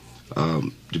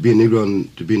To be a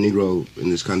Negro in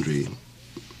this country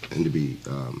and to be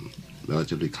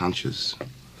relatively conscious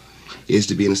is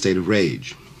to be in a state of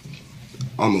rage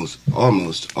almost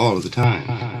all of the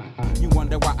time. You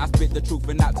wonder why I spit the truth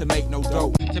and not to make no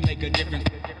dough. To make a difference.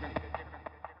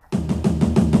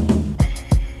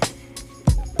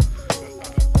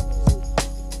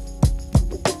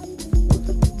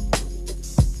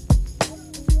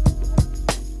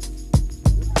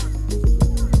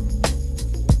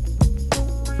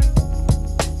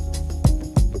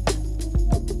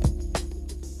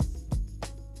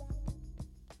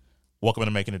 Welcome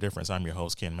to Making a Difference. I'm your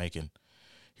host, Ken Macon,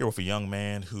 here with a young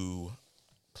man who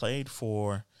played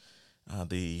for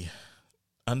the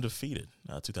undefeated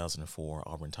 2004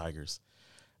 Auburn Tigers.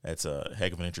 That's a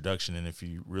heck of an introduction, and if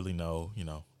you really know,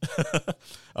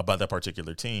 about that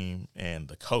particular team and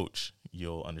the coach,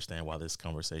 you'll understand why this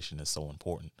conversation is so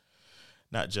important.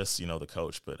 Not just, the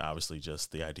coach, but obviously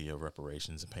just the idea of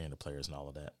reparations and paying the players and all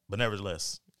of that. But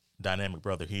nevertheless, dynamic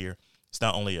brother here. It's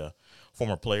not only a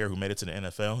former player who made it to the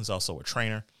NFL, he's also a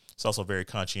trainer. He's also very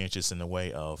conscientious in the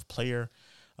way of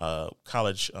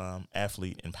college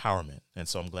athlete empowerment. And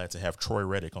so I'm glad to have Troy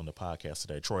Reddick on the podcast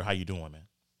today. Troy, how you doing, man?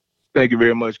 Thank you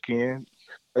very much, Ken.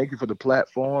 Thank you for the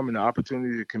platform and the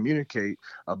opportunity to communicate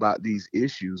about these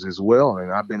issues as well.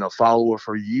 And I've been a follower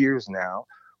for years now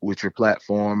with your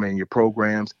platform and your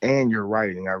programs and your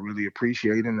writing. I really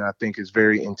appreciate it, and I think it's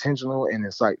very intentional and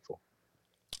insightful.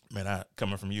 Man,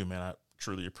 coming from you, man, I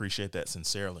truly appreciate that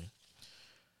sincerely.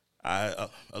 I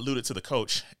alluded to the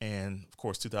coach, and of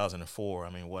course, 2004. I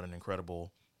mean, what an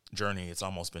incredible journey. It's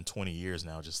almost been 20 years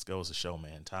now. Just goes to show,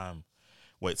 man, time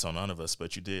waits on none of us.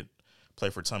 But you did play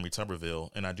for Tommy Tuberville,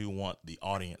 and I do want the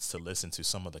audience to listen to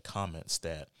some of the comments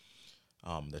that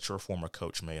your former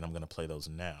coach made. I'm going to play those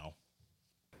now.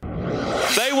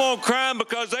 They want crime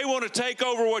because they want to take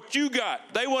over what you got.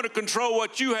 They want to control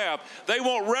what you have. They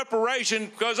want reparation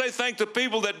because they think the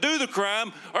people that do the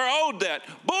crime are owed that.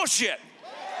 Bullshit.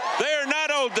 They are not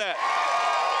owed that.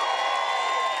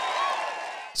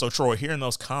 So, Troy, hearing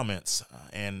those comments,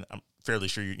 and I'm fairly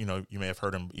sure you may have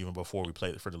heard them even before we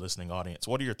played it for the listening audience.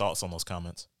 What are your thoughts on those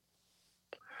comments?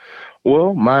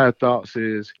 Well, my thoughts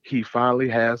is he finally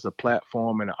has a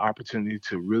platform and an opportunity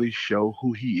to really show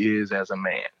who he is as a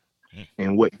man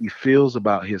and what he feels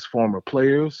about his former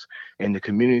players and the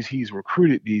communities he's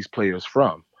recruited these players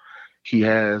from. He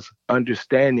has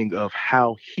understanding of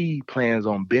how he plans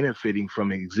on benefiting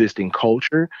from existing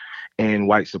culture and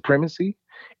white supremacy.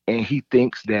 And he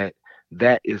thinks that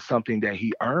that is something that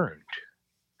he earned.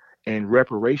 And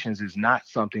reparations is not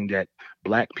something that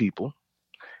Black people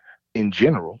in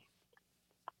general,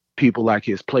 people like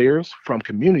his players from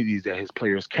communities that his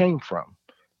players came from,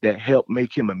 that helped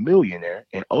make him a millionaire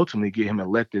and ultimately get him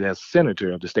elected as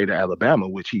senator of the state of Alabama,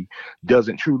 which he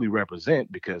doesn't truly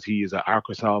represent because he is an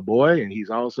Arkansas boy and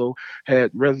he's also had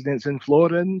residence in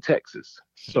Florida and Texas.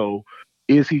 So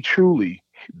is he truly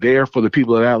there for the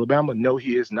people of Alabama? No,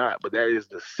 he is not. But that is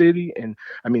the city, and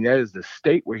that is the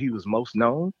state where he was most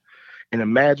known. And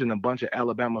imagine a bunch of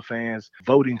Alabama fans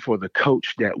voting for the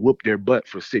coach that whooped their butt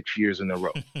for 6 years in a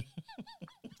row.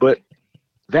 But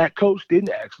that coach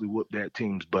didn't actually whoop that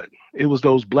team's butt. It was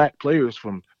those Black players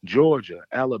from Georgia,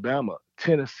 Alabama,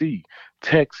 Tennessee,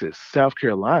 Texas, South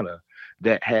Carolina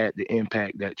that had the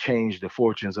impact that changed the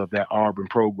fortunes of that Auburn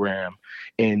program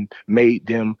and gave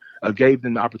them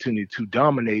the opportunity to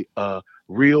dominate a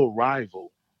real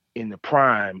rival in the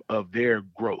prime of their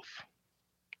growth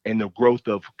and the growth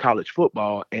of college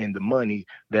football and the money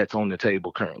that's on the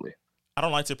table currently. I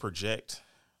don't like to project.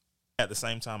 At the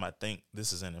same time, I think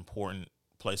this is an important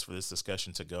place for this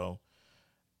discussion to go.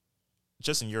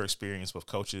 Just in your experience with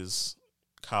coaches,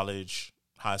 college,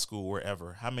 high school,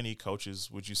 wherever, how many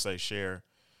coaches would you say share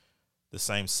the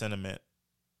same sentiment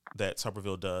that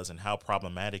Tuberville does, and how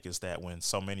problematic is that when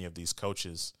so many of these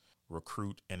coaches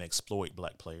recruit and exploit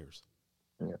Black players?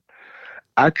 Yeah.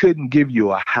 I couldn't give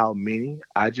you a how many.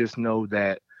 I just know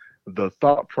that the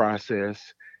thought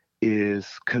process is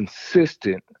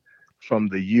consistent from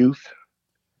the youth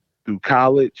through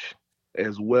college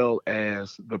as well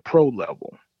as the pro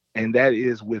level. And that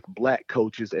is with Black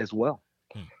coaches as well.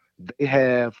 They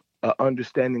have an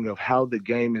understanding of how the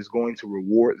game is going to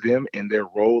reward them and their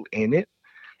role in it.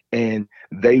 And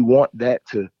they want that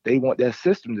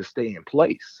system to stay in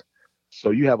place.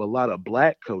 So you have a lot of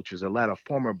Black coaches, a lot of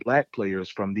former Black players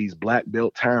from these Black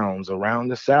belt towns around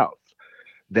the South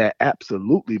that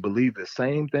absolutely believe the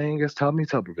same thing as Tommy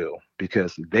Tuberville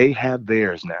because they have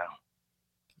theirs now.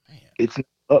 Man. It's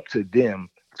up to them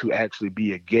to actually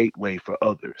be a gateway for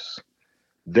others.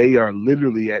 they are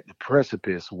literally at the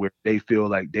precipice where they feel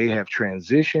like they have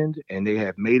transitioned and they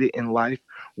have made it in life,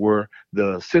 where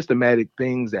the systematic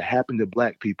things that happen to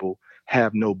Black people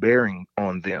have no bearing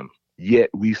on them. Yet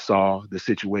we saw the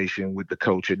situation with the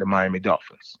coach at the Miami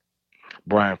Dolphins,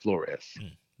 Brian Flores.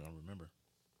 I remember.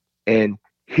 And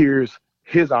here's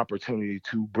his opportunity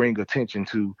to bring attention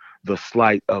to the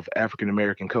slight of African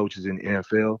American coaches in the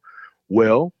NFL.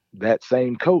 Well, that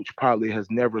same coach probably has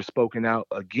never spoken out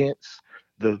against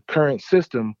the current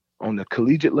system on the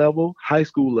collegiate level, high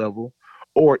school level,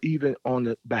 or even on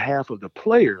the behalf of the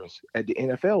players at the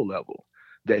NFL level,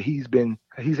 that he's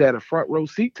had a front row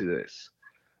seat to this.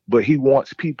 But he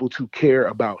wants people to care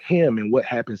about him and what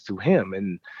happens to him.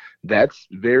 And that's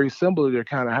very similar to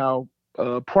kind of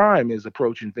how Prime is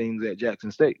approaching things at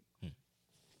Jackson State.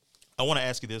 I want to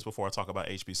ask you this before I talk about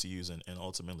HBCUs and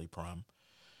ultimately Prime.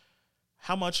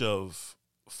 How much of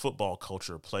football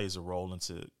culture plays a role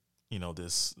into,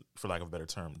 this, for lack of a better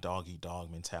term,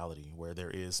 dog-eat-dog mentality, where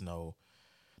there's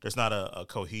not a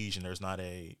cohesion,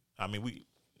 we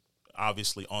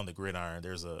obviously on the gridiron,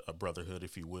 there's a brotherhood,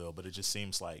 if you will, but it just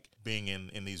seems like being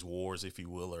in these wars, if you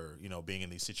will, or, being in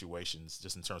these situations,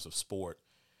 just in terms of sport,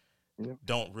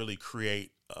 don't really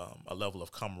create a level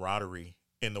of camaraderie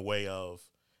in the way of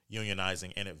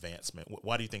unionizing and advancement.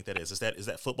 Why do you think that is? Is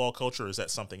that football culture, or is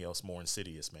that something else more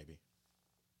insidious maybe?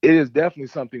 It is definitely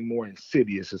something more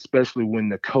insidious, especially when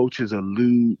the coaches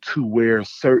allude to where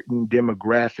certain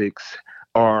demographics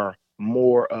are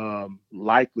more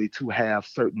likely to have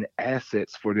certain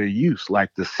assets for their use,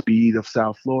 like the speed of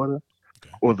South Florida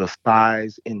or the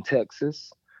size in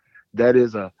Texas. That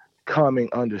is a common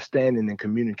understanding and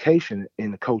communication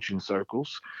in the coaching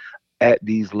circles at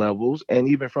these levels, and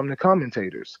even from the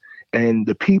commentators. And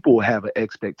the people have an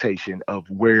expectation of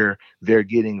where they're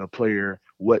getting a player,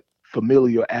 what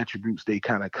familiar attributes they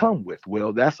kind of come with.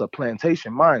 Well, that's a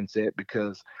plantation mindset,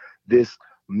 because this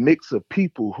mix of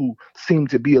people who seem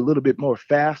to be a little bit more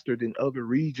faster than other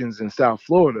regions in South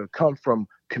Florida come from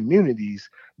communities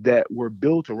that were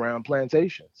built around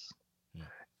plantations.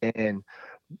 And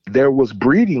there was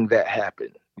breeding that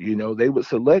happened. They would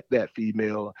select that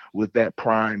female with that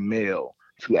prime male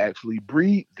to actually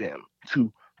breed them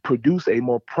to produce a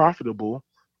more profitable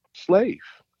slave.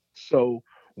 So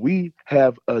we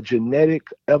have a genetic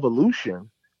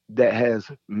evolution that has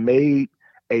made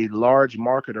a large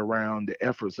market around the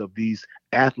efforts of these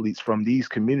athletes from these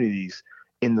communities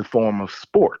in the form of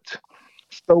sport.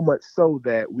 So much so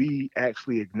that we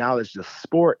actually acknowledge the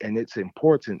sport and its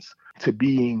importance to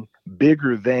being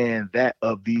bigger than that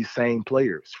of these same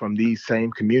players from these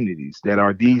same communities, that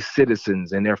are these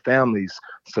citizens and their families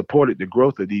supported the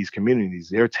growth of these communities.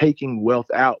 They're taking wealth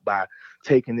out by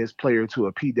taking this player to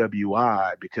a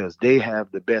PWI because they have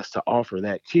the best to offer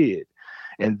that kid.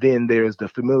 And then there's the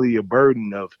familiar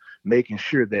burden of making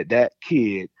sure that that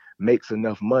kid makes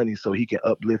enough money so he can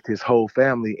uplift his whole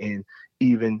family and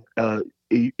even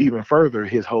further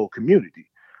his whole community.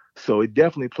 So it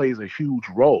definitely plays a huge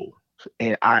role.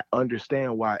 And I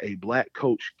understand why a Black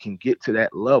coach can get to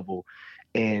that level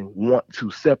and want to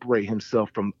separate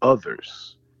himself from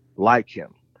others like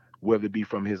him, whether it be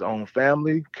from his own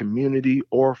family, community,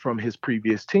 or from his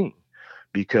previous team,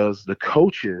 because the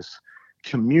coaches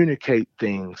communicate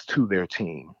things to their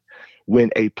team.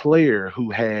 When a player who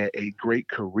had a great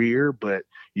career, but,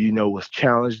 was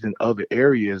challenged in other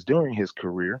areas during his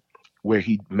career where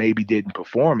he maybe didn't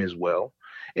perform as well,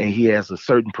 and he has a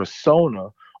certain persona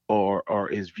or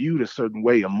is viewed a certain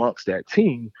way amongst that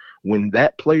team, when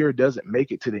that player doesn't make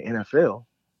it to the NFL,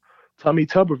 Tommy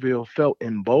Tuberville felt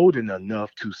emboldened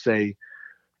enough to say,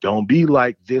 don't be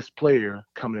like this player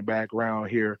coming back around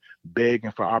here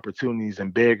begging for opportunities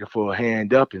and begging for a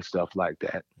hand up and stuff like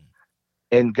that.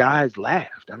 And guys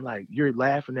laughed. I'm like, you're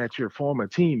laughing at your former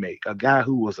teammate, a guy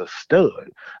who was a stud,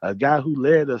 a guy who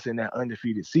led us in that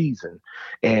undefeated season.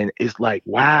 And it's like,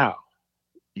 wow,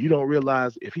 you don't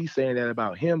realize if he's saying that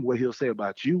about him, what he'll say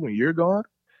about you when you're gone.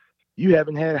 You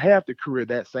haven't had half the career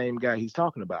that same guy he's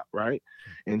talking about, right?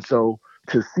 And so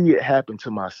to see it happen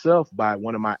to myself by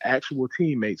one of my actual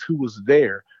teammates who was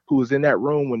there, who was in that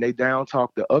room when they down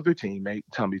talked the other teammate,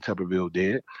 Tommy Tuberville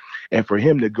did, and for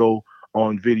him to go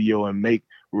on video and make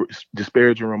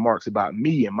disparaging remarks about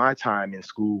me and my time in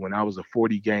school when I was a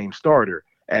 40-game starter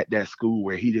at that school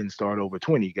where he didn't start over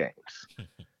 20 games.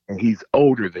 And he's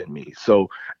older than me. So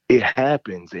it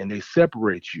happens, and they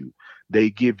separate you. They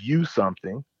give you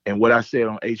something. And what I said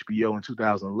on HBO in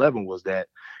 2011 was that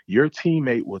your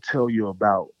teammate will tell you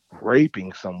about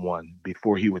raping someone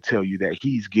before he would tell you that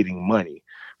he's getting money,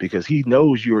 because he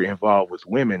knows you're involved with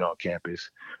women on campus.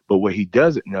 But what he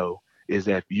doesn't know is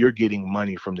that you're getting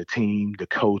money from the team, the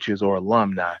coaches, or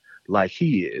alumni like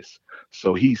he is.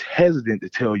 So he's hesitant to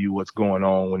tell you what's going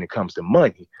on when it comes to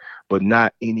money, but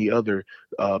not any other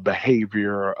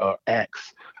behavior or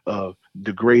acts of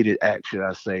degraded acts, should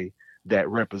I say, that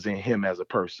represent him as a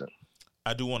person.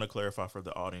 I do want to clarify for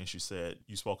the audience. You said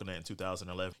you spoke on that in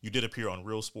 2011. You did appear on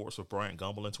Real Sports with Bryant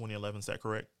Gumbel in 2011. Is that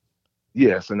correct?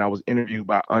 Yes, and I was interviewed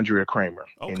by Andrea Kramer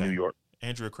in New York.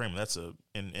 Andrea Kramer, that's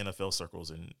in NFL circles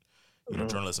and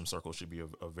journalism circles should be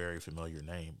a very familiar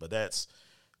name. But that's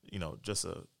just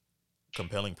a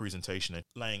compelling presentation and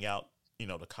laying out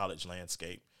the college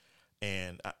landscape.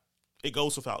 And it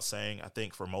goes without saying, I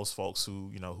think for most folks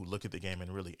who look at the game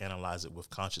and really analyze it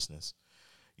with consciousness,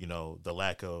 the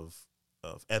lack of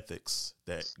ethics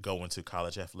that go into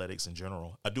college athletics in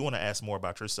general. I do want to ask more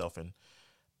about yourself, and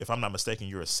if I'm not mistaken,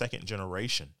 you're a second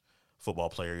generation football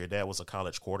player. Your dad was a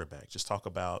college quarterback. Just talk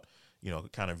about,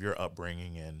 kind of your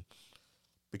upbringing, and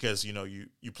because,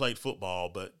 you played football,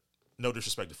 but no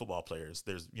disrespect to football players,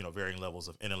 there's, varying levels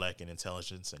of intellect and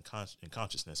intelligence and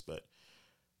consciousness. But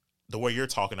the way you're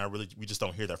talking, we just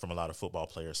don't hear that from a lot of football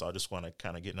players. So I just want to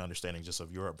kind of get an understanding just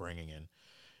of your upbringing and,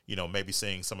 maybe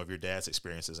seeing some of your dad's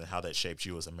experiences and how that shaped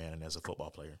you as a man and as a football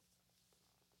player.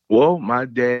 Well, my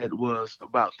dad was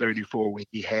about 34 when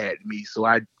he had me, so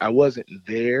I wasn't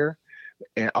there.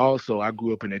 And also, I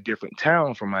grew up in a different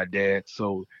town from my dad,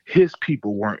 so his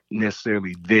people weren't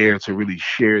necessarily there to really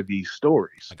share these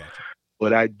stories. I got you.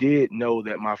 But I did know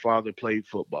that my father played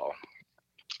football.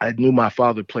 I knew my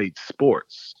father played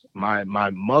sports. My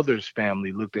mother's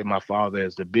family looked at my father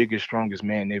as the biggest, strongest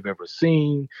man they've ever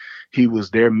seen. He was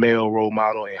their male role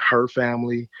model in her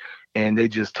family, and they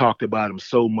just talked about him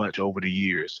so much over the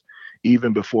years,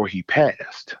 even before he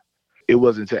passed. It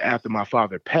wasn't until after my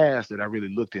father passed that I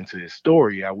really looked into his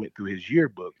story. I went through his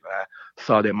yearbook. I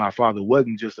saw that my father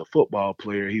wasn't just a football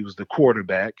player. He was the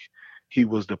quarterback. He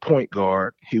was the point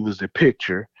guard. He was the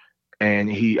pitcher.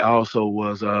 And he also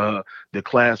was the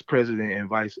class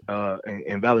president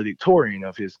and valedictorian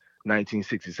of his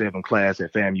 1967 class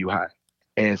at FAMU High.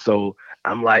 And so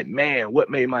I'm like, man,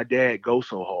 what made my dad go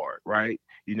so hard, right?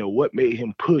 What made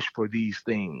him push for these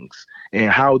things? And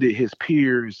how did his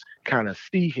peers kind of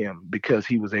see him because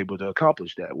he was able to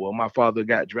accomplish that? Well, my father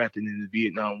got drafted in the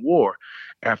Vietnam War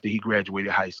after he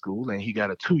graduated high school, and he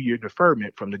got a 2-year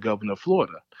deferment from the governor of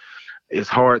Florida. It's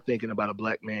hard thinking about a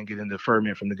black man getting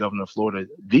deferment from the governor of Florida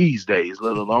these days,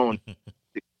 let alone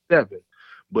 67.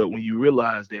 But when you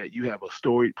realize that you have a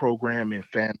storied program in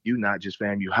FAMU, not just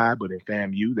FAMU High, but in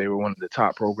FAMU, they were one of the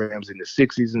top programs in the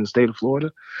 60s in the state of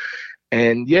Florida.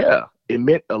 And yeah, it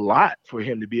meant a lot for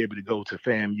him to be able to go to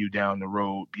FAMU down the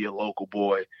road, be a local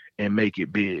boy, and make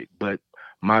it big. But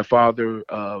my father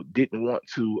didn't want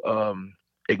to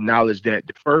acknowledge that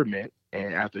deferment.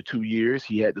 And after 2 years,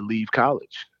 he had to leave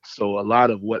college. So a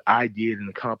lot of what I did and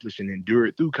accomplished and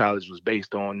endured through college was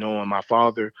based on knowing my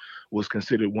father was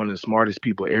considered one of the smartest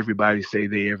people everybody say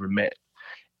they ever met.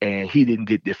 And he didn't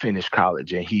get to finish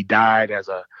college. And he died as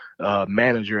a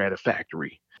manager at a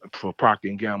factory for Procter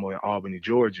 & Gamble in Albany,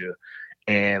 Georgia.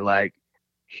 And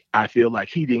I feel like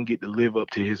he didn't get to live up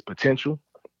to his potential.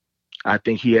 I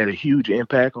think he had a huge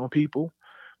impact on people.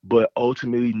 But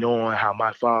ultimately, knowing how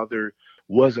my father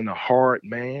wasn't a hard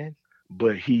man,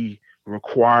 but he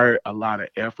required a lot of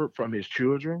effort from his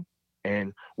children.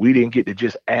 And we didn't get to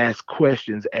just ask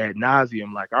questions ad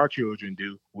nauseum like our children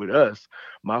do with us.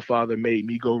 My father made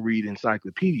me go read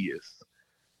encyclopedias.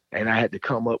 And I had to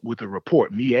come up with a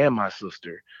report, me and my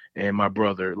sister and my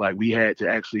brother. We had to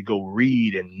actually go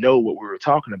read and know what we were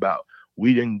talking about.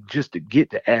 We didn't just to get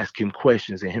to ask him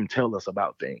questions and him tell us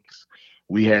about things.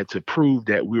 We had to prove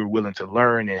that we were willing to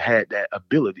learn and had that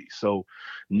ability. So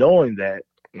knowing that,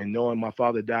 and knowing my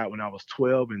father died when I was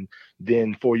 12, and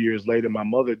then 4 years later, my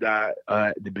mother died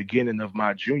at the beginning of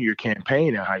my junior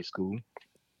campaign in high school,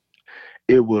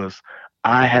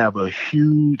 I have a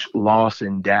huge loss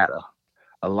in data.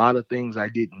 A lot of things I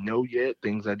didn't know yet,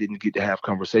 things I didn't get to have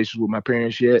conversations with my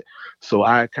parents yet. So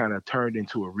I kind of turned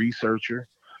into a researcher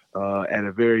at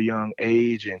a very young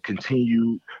age and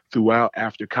continued throughout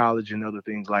after college and other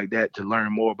things like that to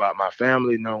learn more about my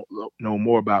family, know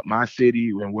more about my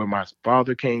city and where my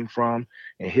father came from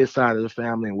and his side of the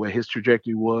family and where his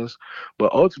trajectory was.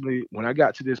 But ultimately, when I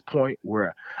got to this point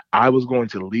where I was going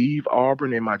to leave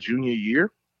Auburn in my junior year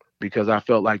because I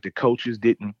felt like the coaches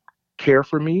didn't care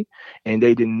for me and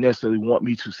they didn't necessarily want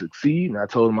me to succeed, and I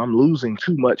told them I'm losing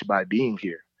too much by being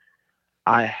here.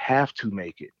 I have to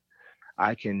make it.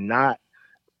 I cannot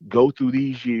go through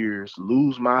these years,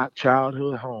 lose my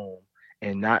childhood home,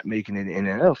 and not making it in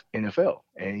the NFL.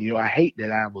 And, I hate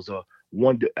that I was a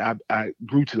I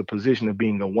grew to the position of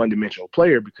being a one-dimensional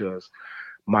player because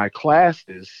my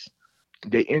classes,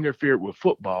 they interfered with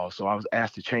football. So I was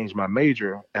asked to change my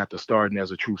major after starting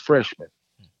as a true freshman.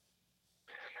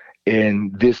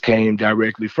 And this came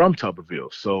directly from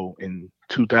Tuberville. So in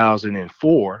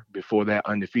 2004, before that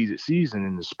undefeated season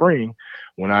in the spring,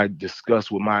 when I discussed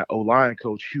with my O-line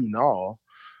coach, Hugh Nall,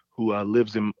 who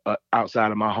lives in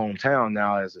outside of my hometown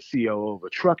now as a CEO of a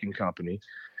trucking company,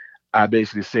 I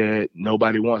basically said,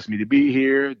 nobody wants me to be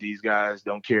here. These guys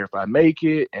don't care if I make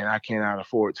it, and I cannot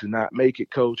afford to not make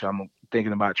it, coach. I'm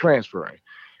thinking about transferring.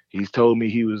 He's told me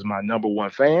he was my number one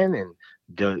fan, and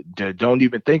don't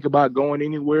even think about going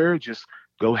anywhere. Just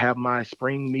go have my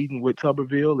spring meeting with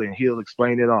Tuberville, and he'll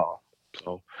explain it all.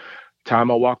 So time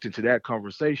I walked into that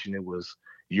conversation, it was,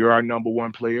 you're our number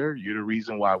one player. You're the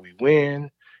reason why we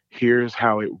win. Here's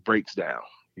how it breaks down,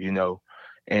 you know.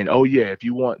 And, oh, yeah, if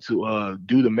you want to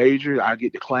do the major, I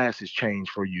get the classes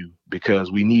changed for you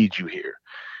because we need you here.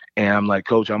 And I'm like,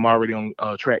 coach, I'm already on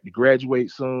track to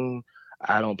graduate soon.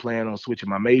 I don't plan on switching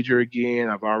my major again.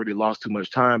 I've already lost too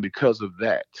much time because of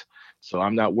that. So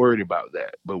I'm not worried about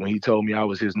that. But when he told me I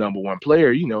was his number one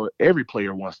player, you know, every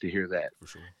player wants to hear that. For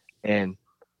sure. And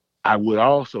I would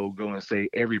also go and say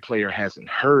every player hasn't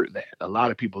heard that. A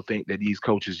lot of people think that these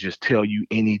coaches just tell you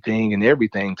anything and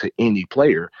everything to any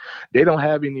player. They don't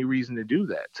have any reason to do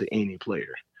that to any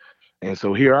player. And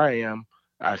so here I am.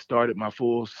 I started my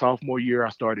full sophomore year. I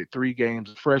started 3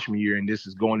 games freshman year, and this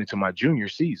is going into my junior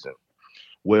season.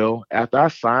 Well, after I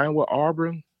signed with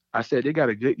Auburn, I said they got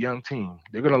a good young team.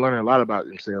 They're going to learn a lot about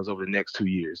themselves over the next 2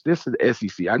 years. This is the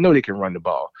SEC. I know they can run the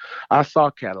ball. I saw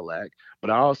Cadillac,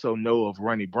 but I also know of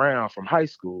Ronnie Brown from high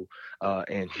school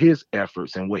and his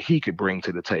efforts and what he could bring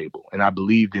to the table. And I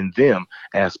believed in them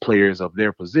as players of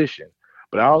their position.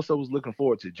 But I also was looking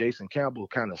forward to Jason Campbell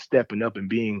kind of stepping up and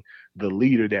being the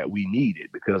leader that we needed,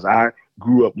 because I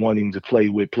grew up wanting to play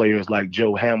with players like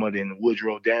Joe Hammond and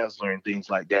Woodrow Dantzler and things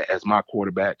like that as my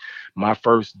quarterback. My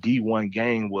first D1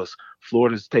 game was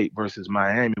Florida State versus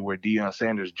Miami, where Deion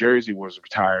Sanders' jersey was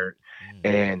retired.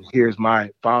 And here's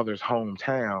my father's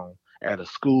hometown at a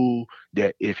school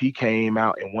that if he came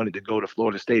out and wanted to go to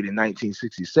Florida State in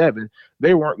 1967,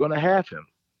 they weren't going to have him.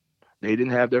 They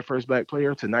didn't have their first black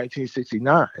player to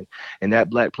 1969, and that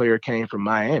black player came from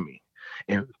Miami.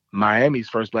 And Miami's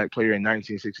first black player in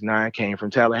 1969 came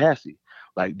from Tallahassee.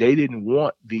 Like, they didn't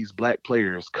want these black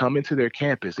players coming to their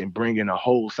campus and bringing a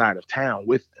whole side of town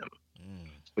with them.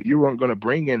 But you weren't going to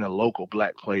bring in a local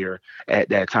black player at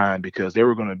that time because there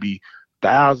were going to be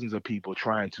thousands of people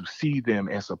trying to see them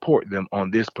and support them on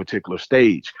this particular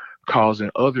stage, causing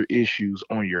other issues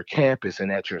on your campus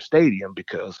and at your stadium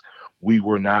because we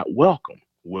were not welcome.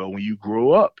 Well, when you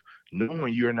grow up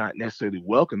knowing you're not necessarily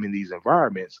welcome in these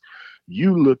environments,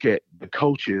 you look at the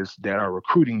coaches that are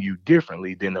recruiting you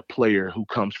differently than a player who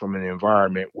comes from an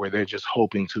environment where they're just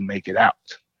hoping to make it out.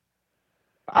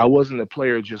 I wasn't a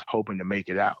player just hoping to make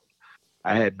it out.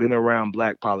 I had been around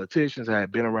black politicians. I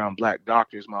had been around black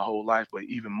doctors my whole life. But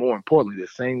even more importantly, the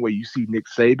same way you see Nick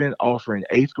Saban offering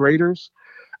 8th graders,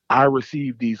 I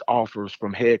received these offers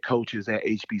from head coaches at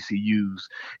HBCUs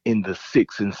in the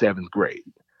 6th and 7th grade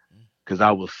because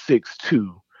I was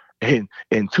 6'2"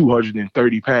 and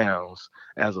 230 pounds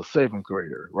as a 7th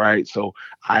grader, right? So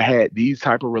I had these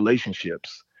type of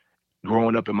relationships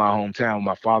growing up in my hometown.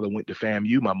 My father went to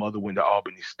FAMU. My mother went to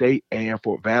Albany State and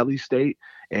Fort Valley State.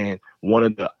 And one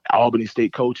of the Albany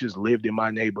State coaches lived in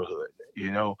my neighborhood. You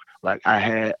know, like I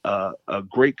had a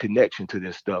great connection to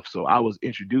this stuff. So I was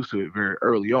introduced to it very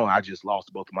early on. I just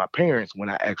lost both of my parents when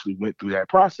I actually went through that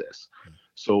process.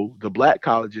 So the black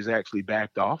colleges actually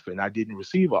backed off, and I didn't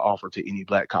receive an offer to any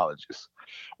black colleges.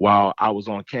 While I was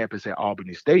on campus at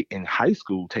Albany State in high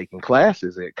school taking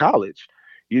classes at college,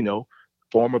 you know,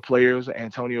 former players,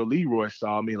 Antonio Leroy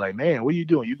saw me like, man, what are you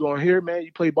doing? You going here, man?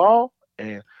 You play ball?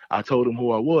 And I told him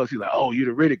who I was. He's like, oh,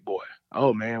 you're the Riddick boy.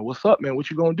 Oh, man, what's up, man?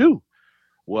 What you going to do?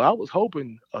 Well, I was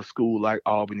hoping a school like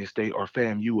Albany State or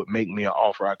FAMU would make me an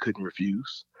offer I couldn't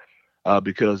refuse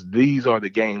because these are the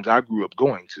games I grew up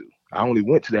going to. I only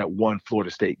went to that one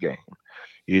Florida State game.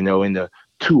 You know, in the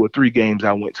 2 or 3 games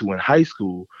I went to in high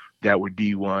school that were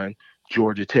D1,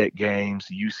 Georgia Tech games,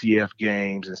 UCF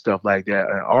games, and stuff like that,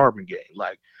 an Auburn game.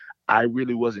 Like, I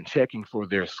really wasn't checking for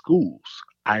their schools.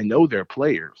 I know their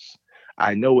players.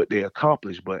 I know what they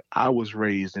accomplished, but I was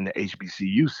raised in the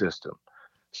HBCU system.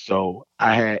 So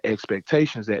I had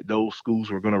expectations that those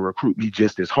schools were going to recruit me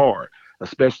just as hard,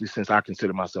 especially since I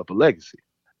consider myself a legacy.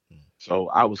 So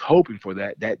I was hoping for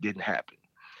that. That didn't happen.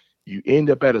 You end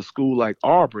up at a school like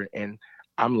Auburn, and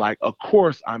I'm like, of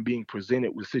course, I'm being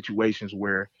presented with situations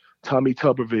where Tommy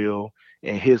Tuberville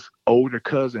and his older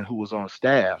cousin who was on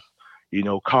staff,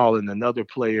 calling another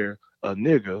player a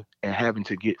nigger and having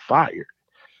to get fired.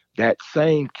 That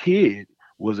same kid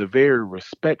was a very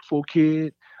respectful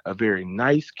kid, a very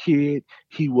nice kid.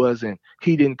 He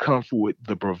didn't come for with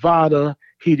the bravado.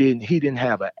 He didn't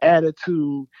have an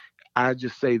attitude. I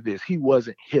just say this, he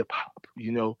wasn't hip hop,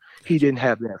 he didn't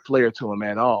have that flair to him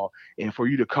at all. And for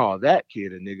you to call that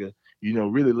kid a nigga,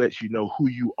 really lets you know who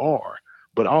you are,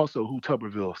 but also who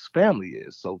Tuberville's family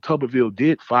is. So Tuberville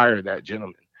did fire that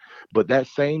gentleman, but that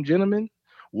same gentleman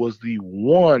was the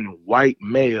one white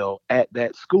male at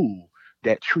that school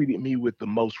that treated me with the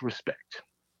most respect.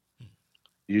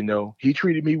 He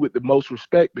treated me with the most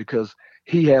respect because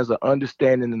he has an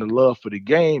understanding and a love for the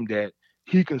game that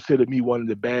he considered me one of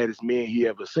the baddest men he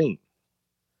ever seen.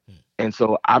 And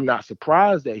so I'm not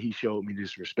surprised that he showed me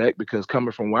this respect, because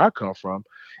coming from where I come from,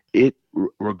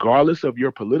 regardless of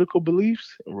your political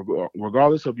beliefs,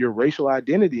 regardless of your racial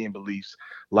identity and beliefs,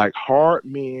 like hard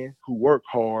men who work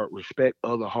hard respect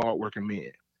other hardworking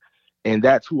men. And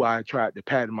that's who I tried to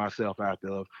pattern myself after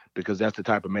of, because that's the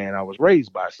type of man I was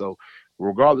raised by. So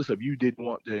regardless of you didn't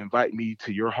want to invite me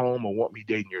to your home or want me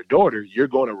dating your daughter, you're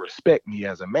going to respect me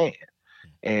as a man.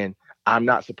 And I'm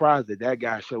not surprised that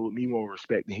guy showed me more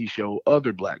respect than he showed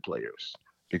other black players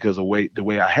because of the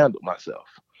way I handled myself.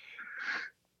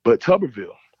 But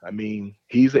Tuberville,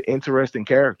 he's an interesting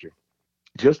character.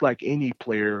 Just like any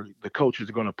player, the coaches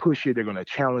are going to push you. They're going to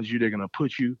challenge you. They're going to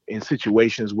put you in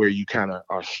situations where you kind of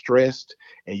are stressed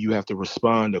and you have to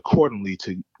respond accordingly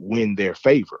to win their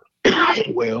favor.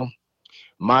 Well,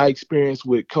 my experience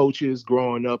with coaches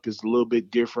growing up is a little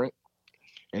bit different.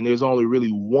 And there's only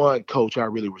really one coach I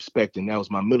really respect, and that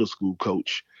was my middle school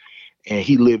coach. And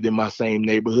he lived in my same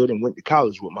neighborhood and went to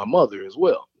college with my mother as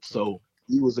well. So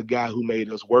he was a guy who made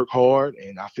us work hard.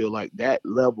 And I feel like that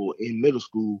level in middle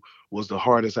school was the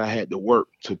hardest I had to work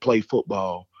to play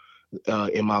football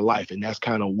in my life. And that's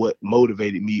kind of what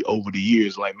motivated me over the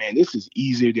years. Like, man, this is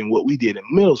easier than what we did in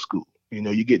middle school.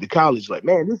 You get to college, like,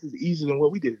 man, this is easier than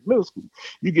what we did in middle school.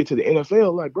 You get to the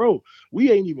NFL, like, bro,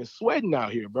 we ain't even sweating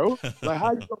out here, bro. Like,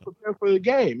 how you gonna prepare for the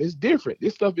game? It's different.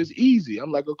 This stuff is easy.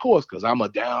 I'm like, of course, because I'm a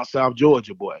down South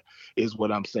Georgia boy, is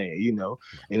what I'm saying,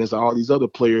 And it's all these other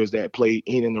players that play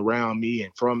in and around me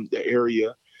and from the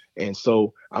area. And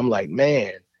so I'm like,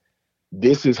 man,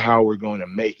 this is how we're going to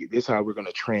make it. This is how we're going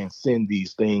to transcend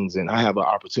these things. And I have an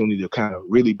opportunity to kind of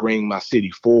really bring my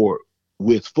city forward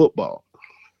with football.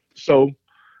 So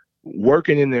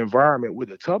working in the environment with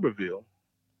a Tuberville,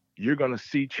 you're going to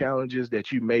see challenges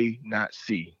that you may not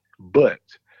see. But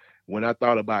when I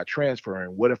thought about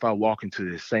transferring, what if I walk into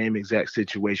the same exact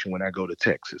situation when I go to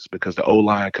Texas? Because the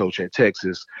O-line coach at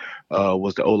Texas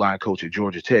was the O-line coach at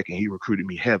Georgia Tech, and he recruited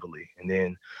me heavily. And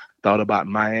then thought about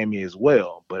Miami as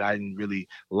well, but I didn't really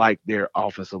like their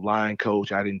offensive line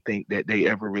coach. I didn't think that they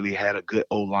ever really had a good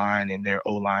O-line, and their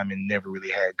O-linemen never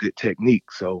really had good technique.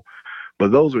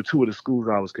 But those are two of the schools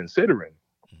I was considering.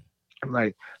 I'm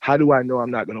like, how do I know I'm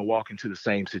not going to walk into the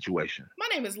same situation? My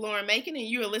name is Lauren Macon, and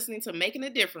you are listening to Making a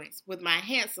Difference with my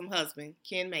handsome husband,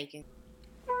 Ken Macon.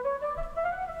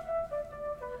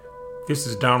 This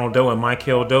is Donald Doe and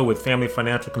Michael Doe with Family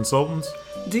Financial Consultants.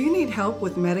 Do you need help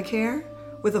with Medicare,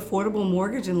 with affordable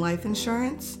mortgage and life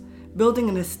insurance, building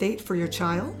an estate for your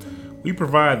child? We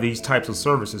provide these types of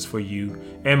services for you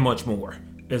and much more.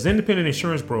 As independent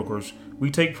insurance brokers, we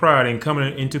take pride in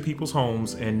coming into people's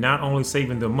homes and not only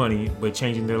saving them money, but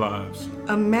changing their lives.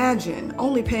 Imagine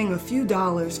only paying a few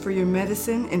dollars for your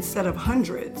medicine instead of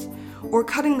hundreds, or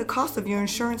cutting the cost of your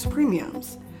insurance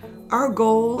premiums. Our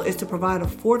goal is to provide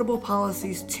affordable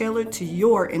policies tailored to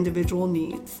your individual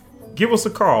needs. Give us a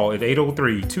call at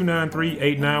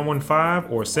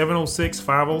 803-293-8915 or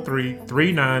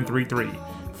 706-503-3933.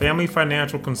 Family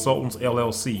Financial Consultants,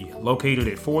 LLC, located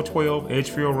at 412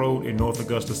 Edgefield Road in North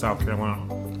Augusta, South Carolina.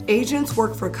 Agents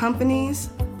work for companies,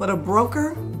 but a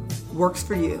broker works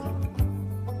for you.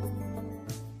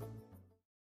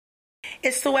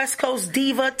 It's the West Coast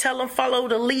Diva. Tell them follow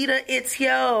the leader. It's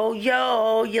yo.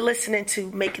 You're listening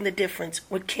to Making the Difference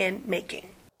with Ken Macon.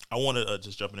 I want to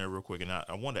just jump in there real quick, and I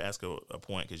wanted to ask a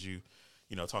point, because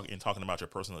talking about your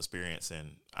personal experience,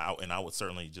 and I would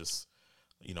certainly just,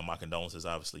 my condolences,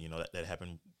 obviously, that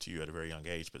happened to you at a very young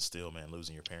age, but still, man,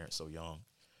 losing your parents so young,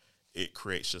 it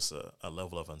creates just a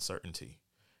level of uncertainty,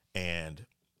 and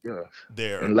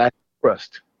and lack of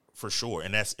trust. For sure.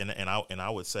 And that's, and I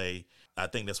would say, I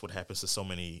think that's what happens to so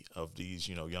many of these,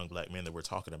 young black men that we're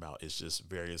talking about, is just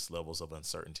various levels of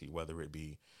uncertainty, whether it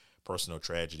be personal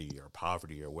tragedy or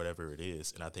poverty or whatever it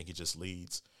is. And I think it just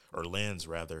lends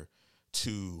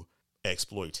to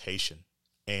exploitation.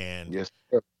 And yes,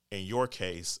 in your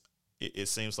case, it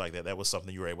seems like that was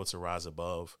something you were able to rise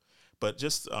above. But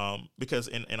just because,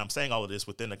 and I'm saying all of this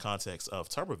within the context of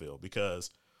Tuberville, because,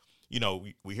 you know,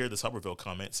 we hear the Tuberville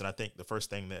comments, and I think the first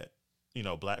thing that, you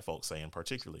know, black folks say, and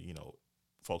particularly, you know,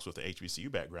 folks with the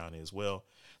HBCU background is, well,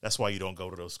 that's why you don't go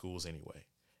to those schools anyway.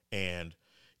 And,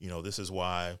 you know, this is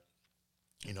why,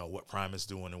 you know, what Prime is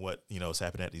doing and what, you know, is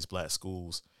happening at these black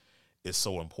schools is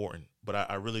so important. But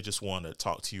I really just want to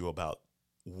talk to you about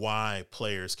why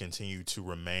players continue to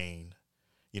remain.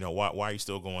 You know, why are you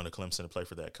still going to Clemson to play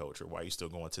for that coach, or why are you still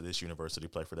going to this university to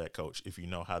play for that coach if you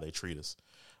know how they treat us?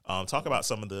 Talk about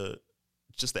some of the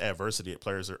adversity that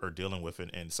players are dealing with,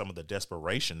 and some of the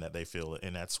desperation that they feel,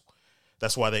 and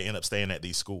that's why they end up staying at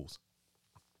these schools.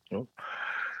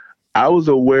 I was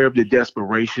aware of the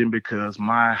desperation because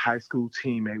my high school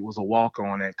teammate was a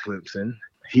walk-on at Clemson.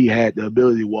 He had the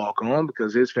ability to walk on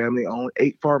because his family owned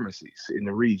 8 pharmacies in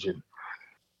the region.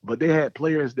 But they had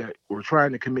players that were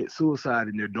trying to commit suicide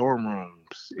in their dorm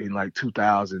rooms in like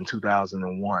 2000,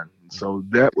 2001. So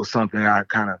that was something that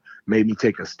kind of made me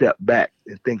take a step back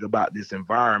and think about this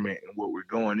environment and what we're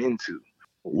going into.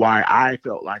 Why I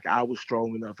felt like I was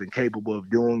strong enough and capable of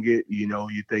doing it. You know,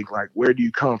 you think like, where do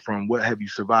you come from? What have you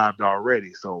survived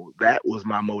already? So that was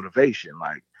my motivation.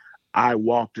 Like, I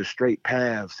walked a straight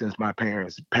path since my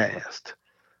parents passed.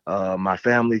 My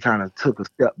family kind of took a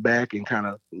step back and kind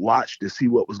of watched to see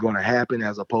what was going to happen,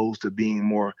 as opposed to being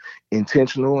more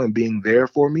intentional and being there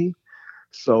for me.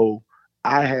 So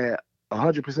I had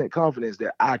 100% confidence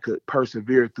that I could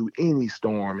persevere through any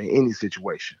storm in any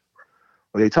situation.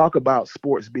 When they talk about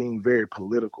sports being very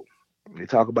political, they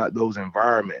talk about those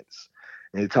environments,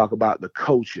 and they talk about the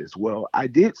coaches. Well, I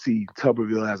did see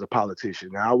Tuberville as a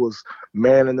politician. I was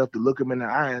man enough to look him in the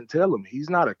eye and tell him he's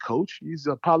not a coach, he's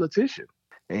a politician.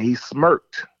 And he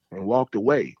smirked and walked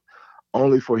away,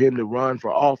 only for him to run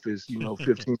for office,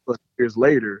 15 plus years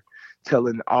later,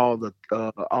 telling all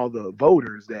the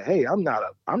voters that, hey, I'm not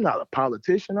a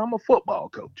politician, I'm a football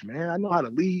coach, man. I know how to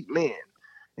lead men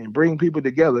and bring people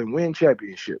together and win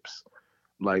championships.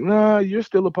 Like, nah, you're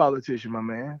still a politician, my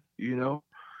man,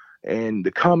 And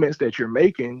the comments that you're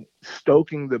making,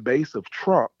 stoking the base of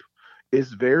Trump,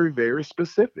 is very, very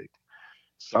specific.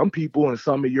 Some people and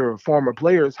some of your former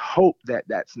players hope that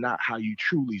that's not how you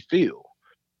truly feel,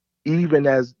 even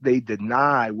as they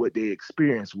deny what they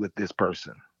experienced with this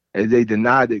person, and they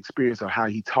deny the experience of how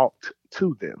he talked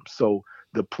to them. So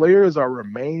the players are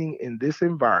remaining in this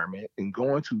environment and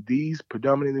going to these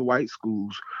predominantly white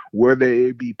schools, whether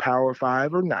they be Power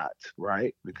 5 or not,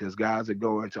 right? Because guys are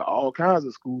going to all kinds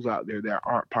of schools out there that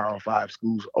aren't Power 5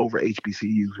 schools over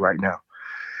HBCUs right now.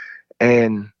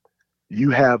 And you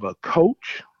have a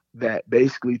coach that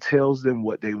basically tells them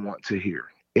what they want to hear.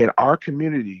 In our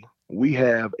community, we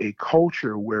have a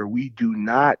culture where we do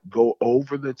not go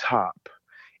over the top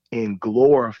and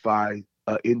glorify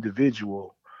an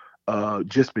individual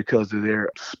just because of their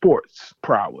sports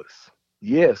prowess.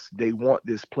 Yes, they want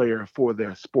this player for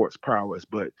their sports prowess,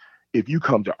 but if you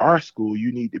come to our school,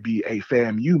 you need to be a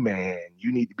FAMU man.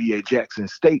 You need to be a Jackson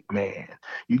State man.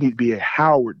 You need to be a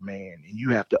Howard man. And you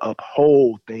have to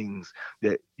uphold things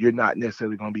that you're not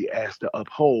necessarily going to be asked to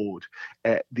uphold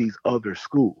at these other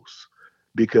schools,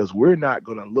 because we're not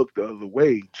going to look the other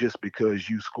way just because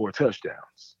you score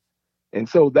touchdowns. And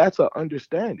so that's an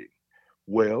understanding.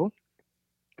 Well,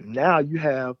 now you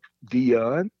have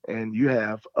Dion and you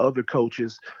have other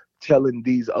coaches telling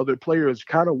these other players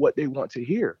kind of what they want to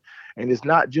hear. And it's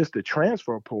not just the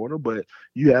transfer portal, but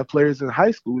you have players in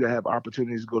high school that have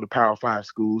opportunities to go to Power 5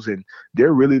 schools, and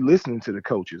they're really listening to the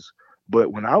coaches.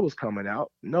 But when I was coming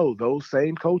out, no, those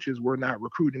same coaches were not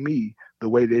recruiting me the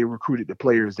way they recruited the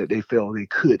players that they felt they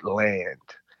could land.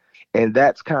 And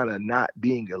that's kind of not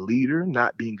being a leader,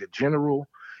 not being a general,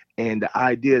 and the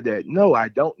idea that, no, I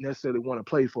don't necessarily want to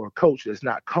play for a coach that's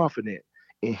not confident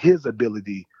in his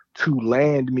ability to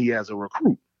land me as a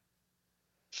recruit.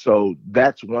 So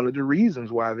that's one of the reasons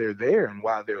why they're there and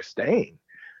why they're staying.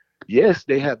 Yes,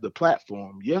 they have the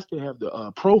platform. Yes, they have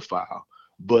the profile,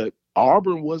 but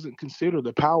Auburn wasn't considered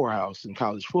a powerhouse in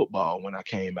college football when I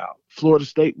came out. Florida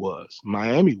State was.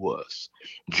 Miami was.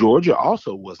 Georgia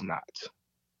also was not.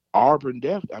 Auburn,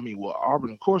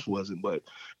 of course wasn't, but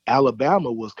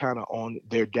Alabama was kind of on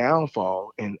their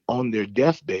downfall and on their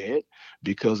deathbed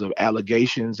because of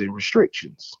allegations and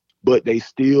restrictions. But they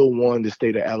still won the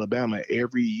state of Alabama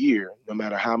every year, no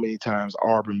matter how many times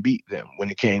Auburn beat them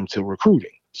when it came to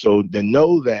recruiting. So to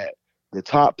know that the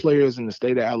top players in the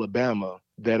state of Alabama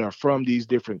that are from these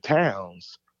different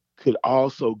towns could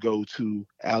also go to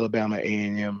Alabama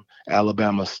A&M,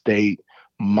 Alabama State,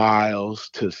 Miles,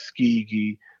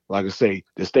 Tuskegee, Like I say,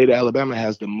 the state of Alabama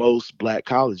has the most black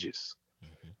colleges.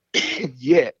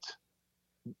 Yet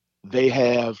they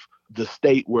have the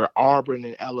state where Auburn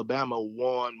and Alabama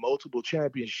won multiple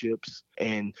championships,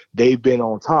 and they've been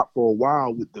on top for a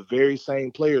while with the very same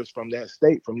players from that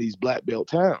state, from these black belt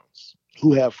towns,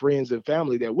 who have friends and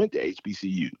family that went to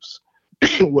HBCUs.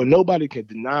 Well, nobody can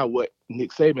deny what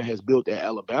Nick Saban has built at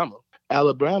Alabama.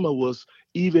 Alabama was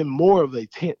even more of a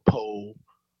tent pole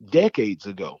decades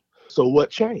ago. So what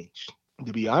changed?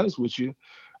 To be honest with you,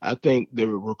 I think the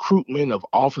recruitment of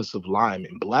offensive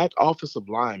linemen, black offensive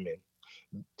linemen,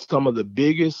 some of the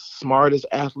biggest, smartest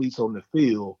athletes on the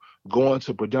field going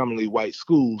to predominantly white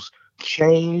schools,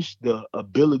 changed the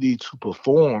ability to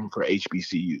perform for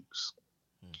HBCUs.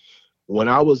 When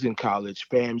I was in college,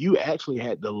 FAMU actually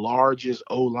had the largest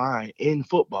O-line in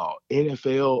football,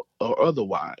 NFL or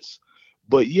otherwise.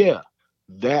 But yeah,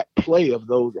 that play of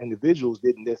those individuals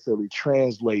didn't necessarily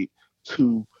translate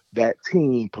to that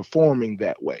team performing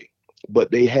that way, but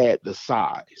they had the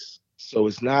size. So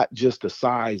it's not just a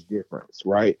size difference,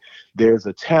 right? There's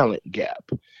a talent gap,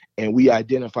 and we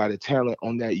identify the talent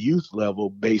on that youth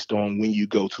level based on when you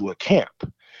go to a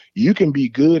camp. You can be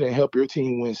good and help your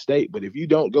team win state, but if you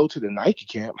don't go to the Nike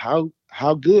camp, how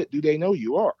good do they know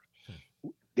you are?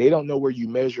 They don't know where you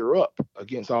measure up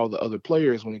against all the other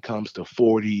players when it comes to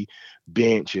 40,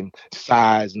 bench, and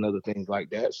size and other things like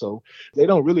that. So they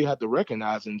don't really have to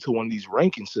recognize it until one of these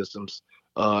ranking systems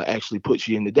actually puts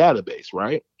you in the database,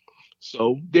 right?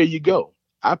 So there you go.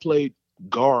 I played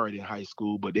guard in high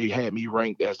school, but they had me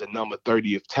ranked as the number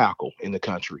 30th tackle in the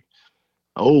country.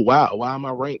 Oh, wow. Why am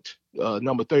I ranked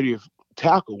number 30th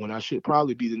tackle when I should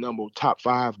probably be the top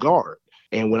 5 guard?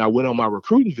 And when I went on my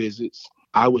recruiting visits,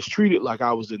 I was treated like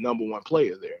I was the number 1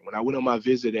 player there. When I went on my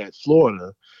visit at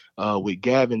Florida with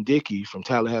Gavin Dickey from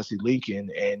Tallahassee Lincoln,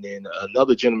 and then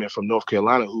another gentleman from North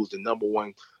Carolina who's the number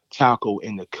 1 tackle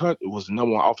in the country, was the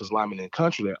number 1 offensive lineman in the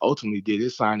country, that ultimately did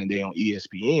his signing day on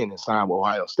ESPN and signed with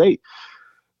Ohio State.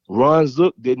 Ron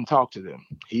Zook didn't talk to them.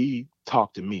 He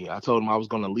talked to me. I told him I was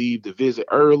going to leave the visit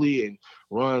early, and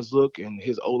Ron Zook and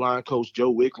his O-line coach,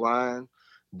 Joe Wickline,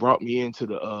 brought me into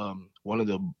the one of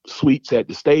the suites at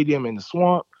the stadium in the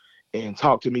Swamp and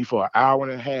talked to me for an hour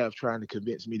and a half trying to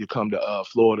convince me to come to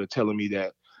Florida, telling me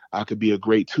that I could be a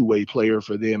great two-way player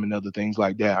for them and other things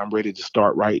like that. I'm ready to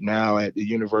start right now at the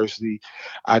university.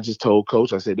 I just told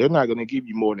Coach, I said, they're not going to give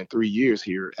you more than 3 years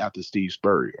here after Steve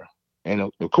Spurrier. And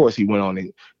of course, he went on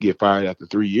to get fired after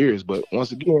 3 years. But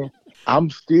once again,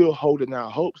 I'm still holding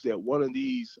out hopes that one of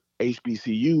these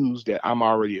HBCUs that I'm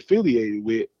already affiliated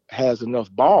with has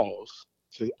enough balls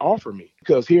to offer me,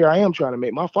 because here I am trying to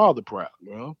make my father proud,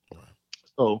 you know?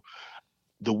 So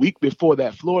the week before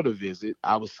that Florida visit,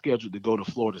 I was scheduled to go to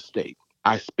Florida State.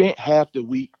 I spent half the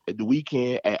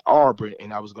weekend at Auburn,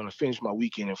 and I was going to finish my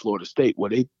weekend in Florida State. Well,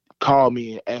 they called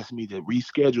me and asked me to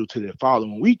reschedule to the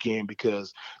following weekend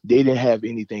because they didn't have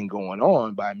anything going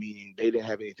on. By meaning they didn't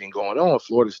have anything going on,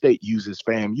 Florida State uses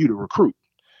FAMU to recruit.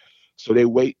 So they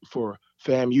wait for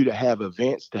FAMU to have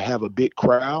events, to have a big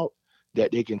crowd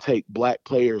that they can take black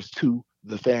players to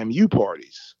the FAMU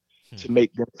parties to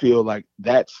make them feel like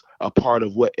that's a part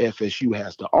of what FSU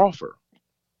has to offer.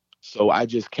 So I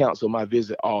just canceled my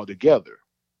visit altogether.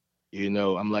 You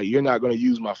know, I'm like, you're not going to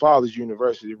use my father's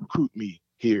university to recruit me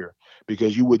here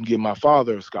because you wouldn't give my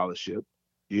father a scholarship,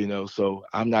 you know, so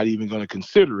I'm not even going to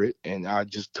consider it. And I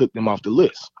just took them off the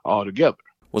list altogether.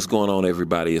 What's going on,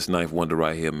 everybody? It's Ninth Wonder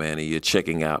right here, man, and you're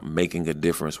checking out Making a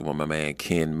Difference with my man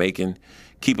Ken Macon.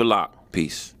 Keep it locked.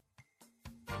 Peace.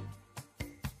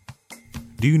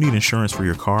 Do you need insurance for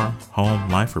your car, home,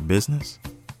 life, or business?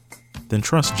 Then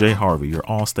trust Jay Harvey, your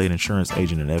Allstate insurance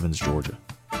agent in Evans, Georgia.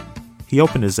 He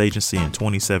opened his agency in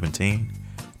 2017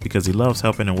 because he loves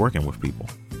helping and working with people.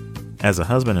 As a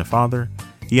husband and father,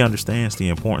 he understands the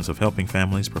importance of helping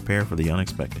families prepare for the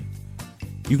unexpected.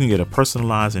 You can get a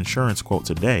personalized insurance quote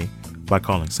today by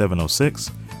calling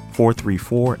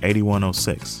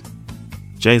 706-434-8106.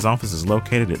 Jay's office is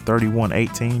located at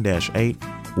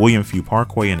 3118-8 William Few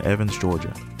Parkway in Evans,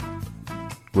 Georgia.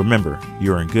 Remember,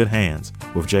 you're in good hands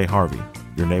with Jay Harvey,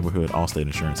 your neighborhood Allstate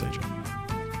insurance agent.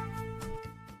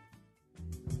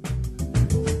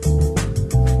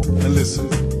 And listen.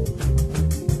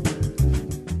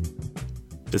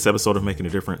 This episode of Making a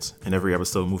Difference, and every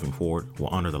episode moving forward, will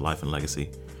honor the life and legacy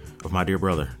of my dear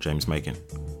brother, James Macon.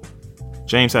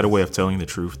 James had a way of telling the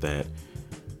truth that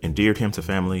endeared him to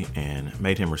family and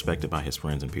made him respected by his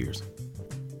friends and peers.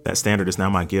 That standard is now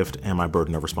my gift and my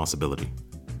burden of responsibility.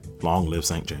 Long live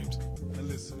St. James.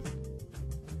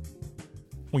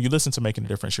 When you listen to Making a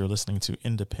Difference, you're listening to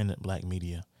independent black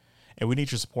media, and we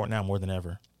need your support now more than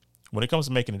ever. When it comes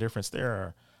to making a difference, there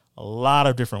are a lot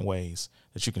of different ways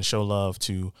that you can show love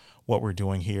to what we're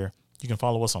doing here. You can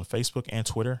follow us on Facebook and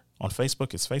Twitter. On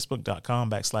Facebook, it's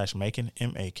facebook.com/Makin,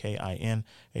 MAKIN,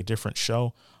 a different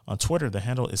show. On Twitter, the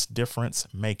handle is Difference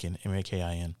Makin,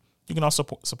 MAKIN. You can also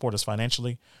support us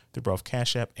financially through both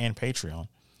Cash App and Patreon.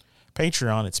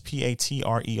 Patreon, it's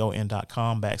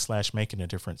patreon.com/Makin a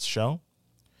Difference show.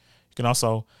 You can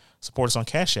also support us on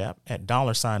Cash App at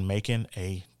 $Makin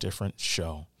a Different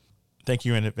show. Thank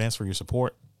you in advance for your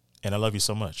support, and I love you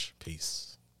so much. Peace.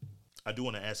 I do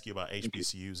want to ask you about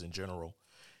HBCUs in general.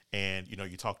 And, you know,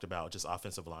 you talked about just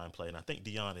offensive line play, and I think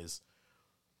Deion is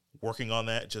working on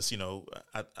that. Just, you know,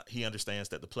 he understands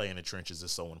that the play in the trenches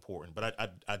is so important. But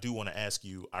I do want to ask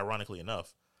you, ironically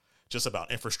enough, just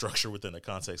about infrastructure within the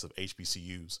context of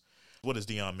HBCUs. What has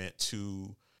Deion meant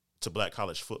to black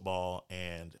college football?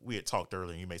 And we had talked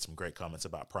earlier, and you made some great comments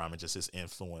about Prime and just his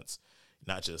influence,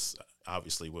 not just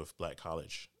obviously with black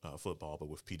college football, but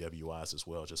with PWIs as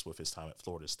well, just with his time at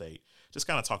Florida State. Just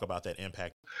kind of talk about that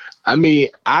impact. I mean,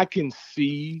 I can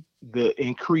see the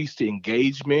increased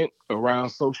engagement around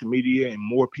social media and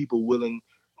more people willing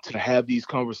to have these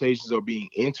conversations or being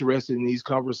interested in these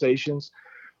conversations.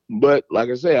 But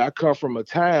like I said, I come from a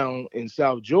town in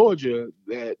South Georgia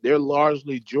that they're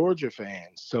largely Georgia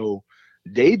fans. So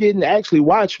they didn't actually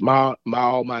watch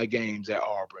all my games at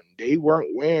Auburn. They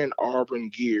weren't wearing Auburn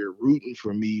gear, rooting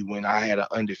for me when I had an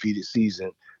undefeated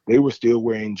season. They were still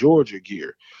wearing Georgia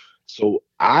gear. So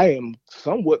I am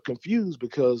somewhat confused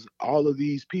because all of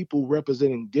these people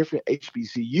representing different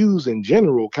HBCUs in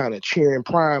general kind of cheering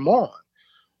Prime on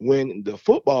when the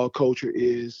football culture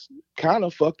is kind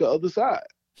of fuck the other side.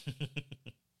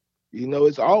 You know,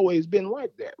 it's always been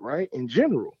like that, right? In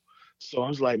general. So I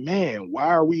was like, man, why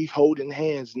are we holding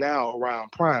hands now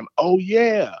around Prime? Oh,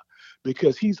 yeah,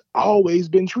 because he's always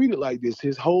been treated like this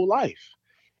his whole life.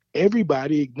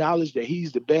 Everybody acknowledged that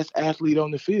he's the best athlete on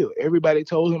the field. Everybody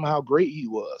told him how great he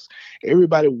was.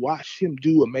 Everybody watched him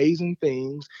do amazing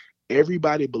things.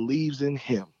 Everybody believes in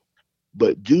him.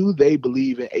 But do they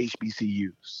believe in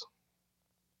HBCUs?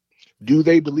 Do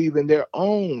they believe in their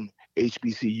own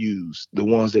HBCUs, the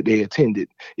ones that they attended,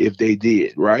 if they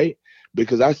did, right?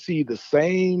 Because I see the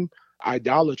same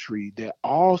idolatry that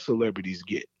all celebrities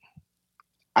get.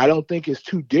 I don't think it's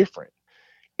too different.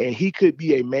 And he could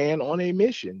be a man on a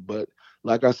mission. But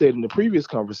like I said in the previous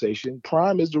conversation,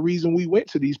 Prime is the reason we went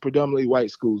to these predominantly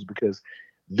white schools, because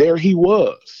there he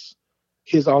was,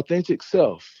 his authentic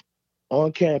self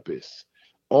on campus,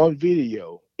 on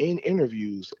video, in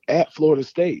interviews at Florida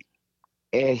State.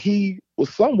 And he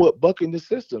was somewhat bucking the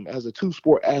system as a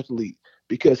two-sport athlete,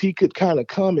 because he could kind of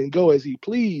come and go as he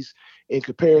pleased in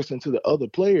comparison to the other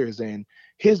players. And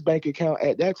his bank account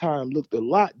at that time looked a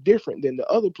lot different than the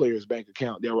other players' bank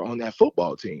account that were on that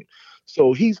football team.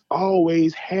 So he's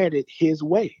always had it his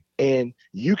way. And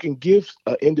you can give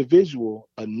an individual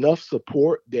enough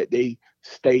support that they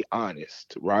stay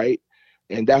honest, right?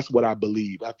 And that's what I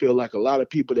believe. I feel like a lot of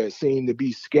people that seem to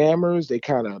be scammers, they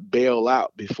kind of bail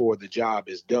out before the job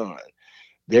is done.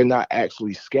 They're not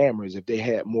actually scammers. If they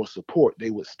had more support, they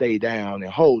would stay down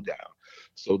and hold down.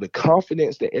 So the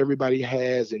confidence that everybody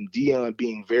has in Deion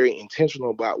being very intentional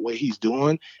about what he's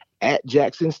doing at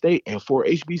Jackson State and for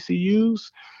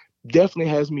HBCUs definitely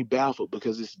has me baffled,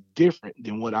 because it's different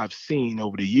than what I've seen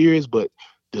over the years. But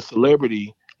the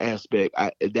celebrity aspect,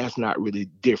 that's not really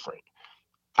different.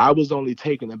 I was only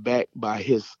taken aback by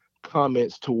his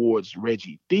comments towards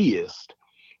Reggie Theist,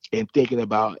 and thinking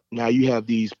about, now you have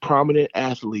these prominent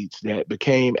athletes that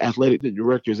became athletic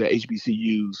directors at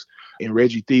HBCUs, in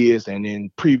Reggie Theist and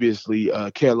then previously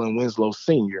Kellen Winslow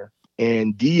Sr.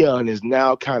 And Deion is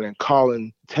now kind of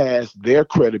calling task their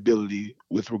credibility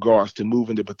with regards to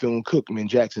moving the Bethune-Cookman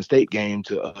Jackson State game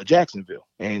to Jacksonville,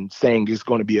 and saying it's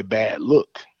going to be a bad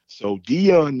look. So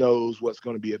Deion knows what's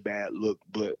going to be a bad look,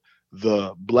 but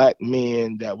the black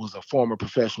man that was a former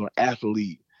professional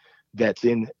athlete that's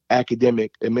in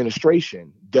academic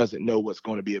administration doesn't know what's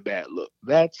going to be a bad look.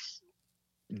 That's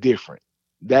different.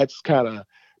 That's kind of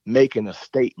making a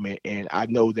statement. And I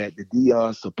know that the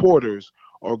Deion supporters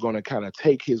are going to kind of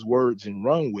take his words and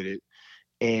run with it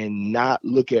and not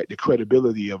look at the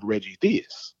credibility of Reggie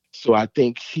Theist. So I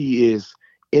think he is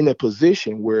in a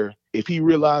position where if he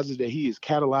realizes that he is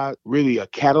really a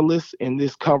catalyst in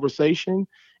this conversation,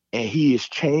 and he is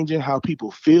changing how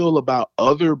people feel about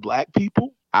other black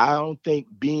people, I don't think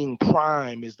being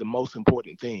Prime is the most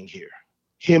important thing here.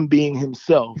 Him being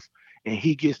himself and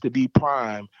he gets to be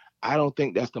Prime, I don't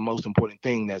think that's the most important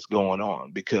thing that's going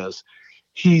on, because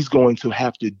he's going to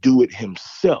have to do it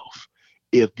himself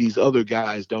if these other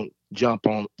guys don't jump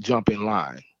in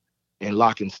line and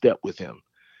lock in step with him.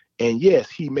 And yes,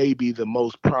 he may be the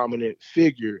most prominent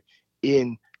figure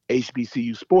in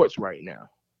HBCU sports right now.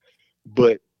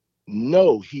 But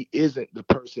no, he isn't the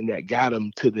person that got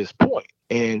him to this point.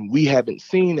 And we haven't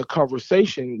seen a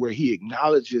conversation where he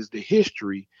acknowledges the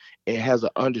history and has an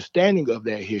understanding of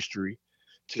that history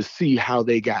to see how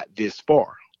they got this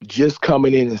far. Just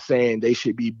coming in and saying they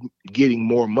should be getting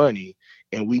more money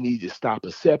and we need to stop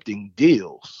accepting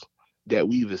deals that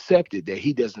we've accepted that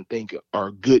he doesn't think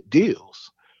are good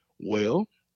deals. Well,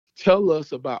 tell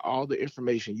us about all the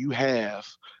information you have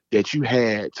that you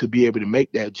had to be able to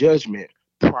make that judgment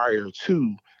prior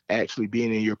to actually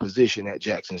being in your position at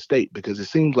Jackson State, because it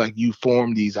seems like you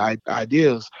formed these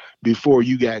ideas before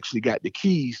you actually got the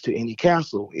keys to any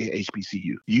castle in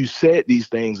HBCU. You said these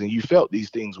things and you felt these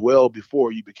things well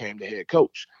before you became the head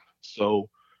coach. So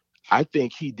I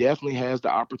think he definitely has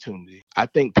the opportunity. I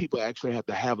think people actually have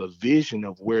to have a vision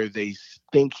of where they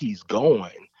think he's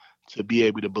going to be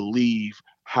able to believe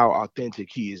how authentic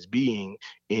he is being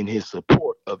in his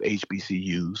support of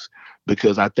HBCUs,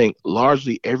 because I think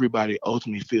largely everybody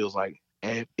ultimately feels like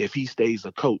if he stays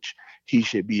a coach, he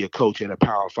should be a coach at a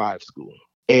Power 5 school.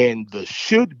 And the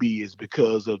should be is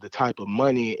because of the type of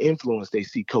money and influence they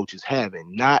see coaches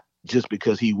having, not just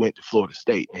because he went to Florida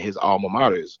State and his alma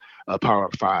mater is a Power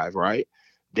 5, right?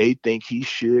 They think he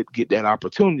should get that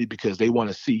opportunity because they want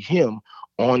to see him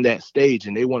on that stage,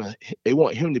 and they want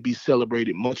him to be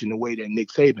celebrated much in the way that Nick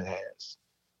Saban has.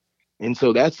 And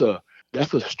so that's a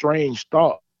strange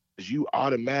thought, because you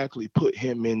automatically put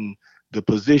him in the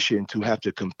position to have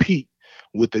to compete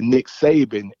with the Nick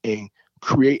Saban and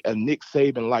create a Nick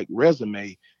Saban-like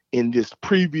resume in this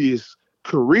previous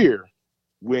career,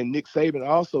 when Nick Saban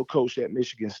also coached at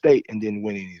Michigan State and didn't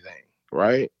win anything,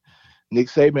 right? Nick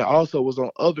Saban also was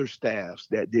on other staffs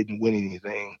that didn't win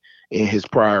anything in his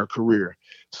prior career.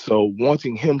 So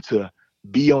wanting him to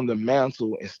be on the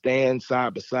mantle and stand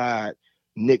side by side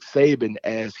Nick Saban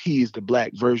as he's the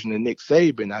black version of Nick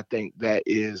Saban, I think that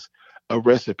is a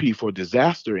recipe for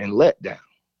disaster and letdown.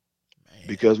 Man.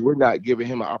 Because we're not giving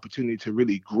him an opportunity to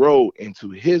really grow into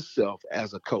his self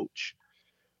as a coach.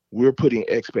 We're putting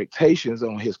expectations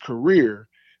on his career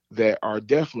that are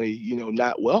definitely,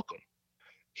 not welcome.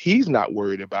 He's not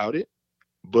worried about it,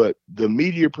 but the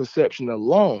media perception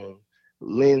alone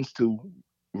lends to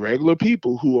regular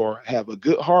people who have a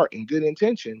good heart and good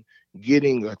intention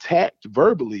getting attacked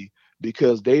verbally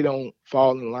because they don't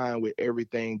fall in line with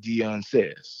everything Deion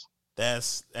says.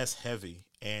 That's heavy.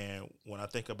 And when I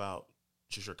think about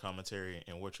just your commentary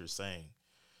and what you're saying,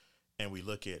 and we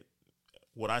look at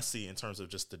what I see in terms of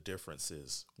just the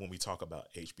differences when we talk about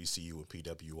HBCU and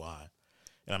PWI,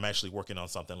 and I'm actually working on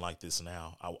something like this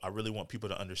now. I really want people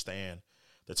to understand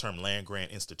the term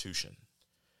land-grant institution.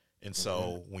 And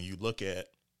so when you look at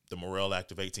the Morrill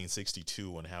Act of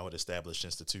 1862 and how it established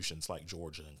institutions like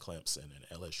Georgia and Clemson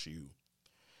and LSU,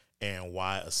 and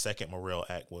why a second Morrill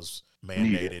Act was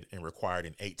mandated and required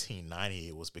in 1890,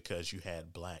 it was because you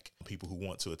had black people who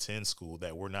want to attend school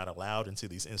that were not allowed into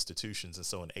these institutions. And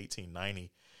so in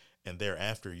 1890 and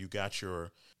thereafter, you got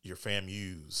your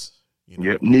FAMUs,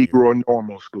 Negro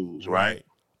normal schools, right?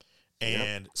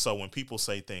 And so when people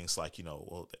say things like,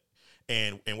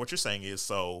 and what you're saying is,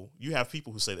 so you have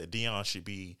people who say that Deion should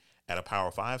be at a Power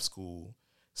 5 school,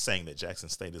 saying that Jackson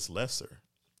State is lesser.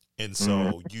 And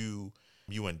so you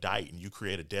indict and you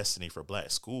create a destiny for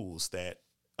black schools that,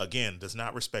 again, does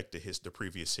not respect the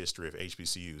previous history of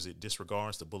HBCUs. It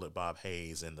disregards the Bullet Bob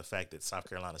Hayes and the fact that South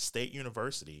Carolina State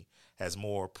University has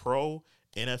more pro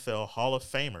NFL Hall of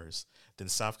Famers than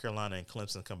South Carolina and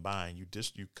Clemson combined. You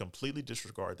completely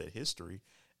disregard that history,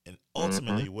 and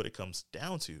ultimately what it comes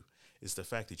down to is the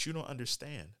fact that you don't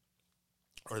understand,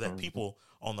 or that people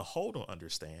on the whole don't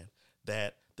understand,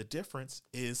 that the difference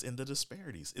is in the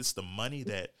disparities. It's the money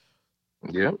that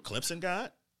Clemson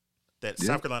got that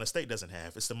South Carolina State doesn't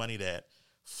have. It's the money that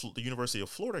the University of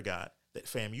Florida got that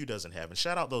FAMU doesn't have. And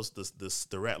shout out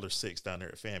the Rattler 6 down there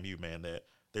at FAMU, man, that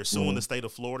they're suing the state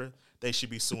of Florida. They should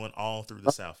be suing all through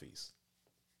the Southeast.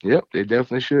 Yep, they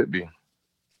definitely should be.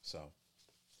 So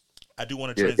I do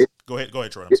want to go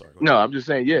ahead, Troy. I'm sorry. No, I'm just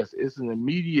saying, yes, it's an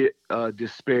immediate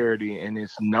disparity, and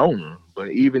it's known.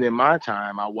 But even in my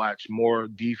time, I watched more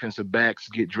defensive backs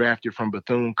get drafted from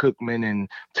Bethune-Cookman and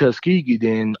Tuskegee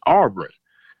than Auburn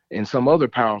and some other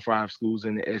Power 5 schools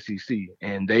in the SEC.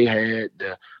 And they had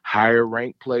the higher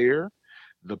ranked player.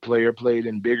 The player played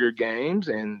in bigger games,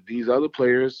 and these other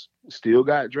players still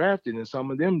got drafted, and some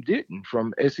of them didn't,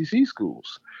 from SEC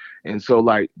schools. And so,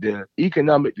 like, the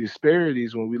economic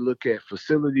disparities, when we look at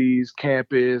facilities,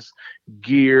 campus,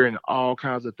 gear, and all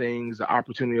kinds of things, the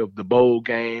opportunity of the bowl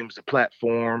games, the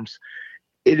platforms,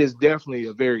 it is definitely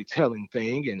a very telling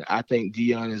thing. And I think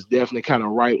Deion is definitely kind of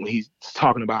right when he's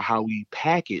talking about how we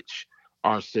package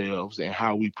ourselves and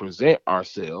how we present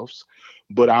ourselves.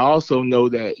 But I also know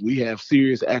that we have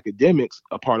serious academics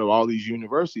a part of all these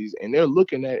universities, and they're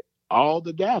looking at all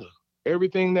the data,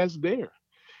 everything that's there.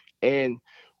 And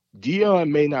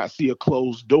Deion may not see a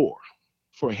closed door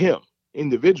for him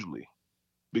individually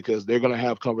because they're going to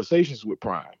have conversations with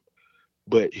Prime,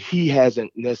 but he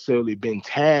hasn't necessarily been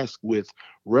tasked with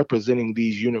representing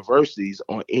these universities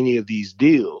on any of these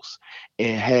deals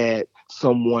and had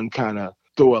someone kind of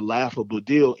throw a laughable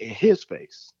deal in his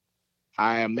face.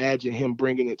 I imagine him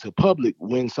bringing it to public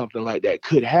when something like that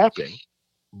could happen,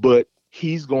 but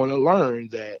he's going to learn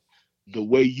that the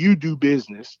way you do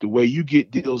business, the way you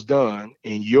get deals done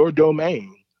in your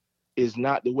domain is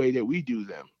not the way that we do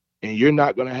them. And you're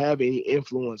not going to have any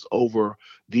influence over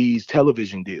these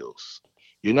television deals.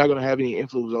 You're not going to have any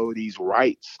influence over these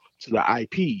rights to the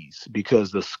IPs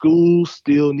because the schools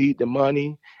still need the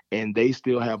money and they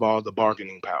still have all the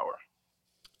bargaining power.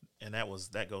 And that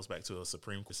goes back to a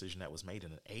Supreme decision that was made in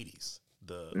the 80s.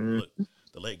 The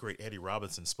late great Eddie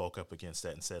Robinson spoke up against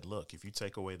that and said, look, if you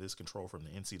take away this control from the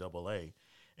NCAA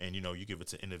and, you give it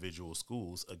to individual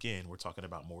schools, again, we're talking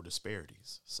about more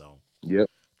disparities. So, yep.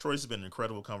 Troy, this has been an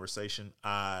incredible conversation.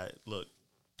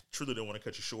 Truly don't want to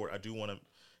cut you short. I do want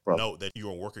to note that you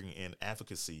are working in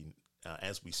advocacy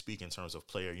as we speak in terms of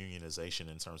player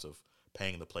unionization, in terms of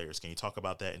paying the players. Can you talk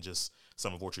about that and just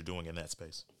some of what you're doing in that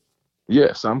space?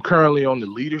 Yes, I'm currently on the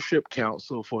Leadership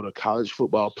Council for the College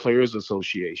Football Players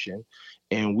Association,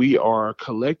 and we are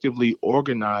collectively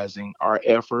organizing our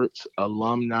efforts,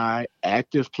 alumni,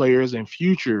 active players, and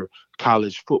future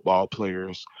college football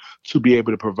players to be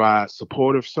able to provide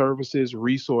supportive services,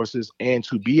 resources, and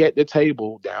to be at the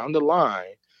table down the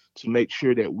line to make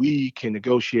sure that we can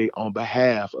negotiate on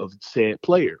behalf of said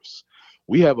players.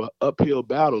 We have an uphill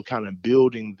battle kind of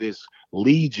building this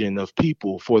legion of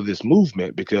people for this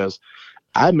movement because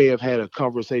I may have had a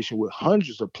conversation with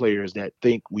hundreds of players that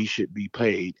think we should be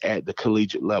paid at the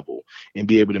collegiate level and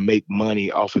be able to make money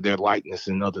off of their likeness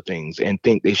and other things and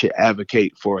think they should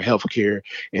advocate for healthcare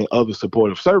and other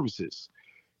supportive services.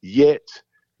 Yet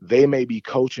they may be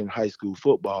coaching high school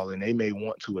football and they may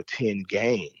want to attend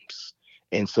games.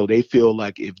 And so they feel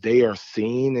like if they are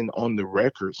seen and on the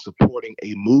record supporting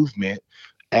a movement,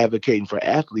 advocating for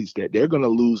athletes, that they're going to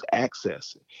lose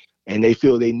access. And they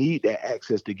feel they need that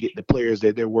access to get the players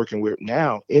that they're working with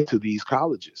now into these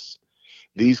colleges.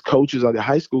 These coaches on the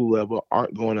high school level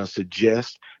aren't going to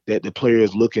suggest that the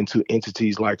players look into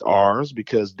entities like ours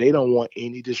because they don't want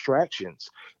any distractions.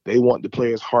 They want the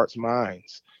players' hearts,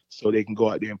 minds, so they can go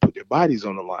out there and put their bodies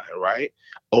on the line, right?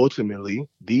 Ultimately,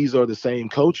 these are the same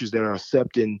coaches that are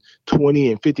accepting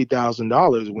 $20,000 and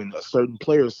 $50,000 when a certain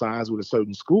player signs with a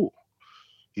certain school.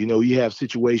 You have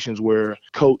situations where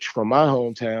coach from my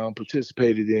hometown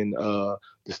participated in the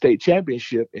state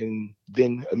championship and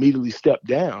then immediately stepped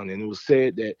down. And it was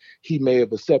said that he may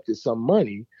have accepted some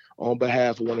money on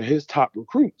behalf of one of his top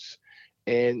recruits.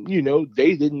 And,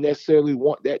 they didn't necessarily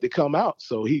want that to come out.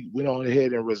 So he went on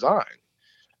ahead and resigned.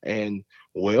 And,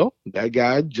 well, that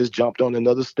guy just jumped on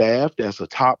another staff that's a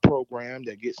top program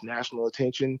that gets national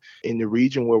attention in the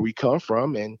region where we come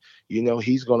from. And,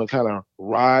 he's going to kind of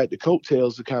ride the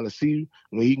coattails to kind of see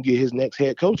when he can get his next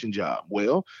head coaching job.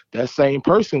 Well, that same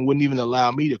person wouldn't even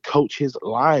allow me to coach his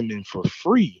linemen for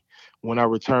free when I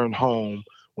returned home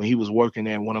when he was working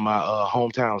at one of my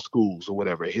hometown schools or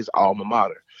whatever, his alma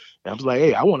mater. And I was like,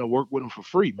 hey, I want to work with him for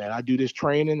free, man. I do this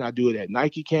training. I do it at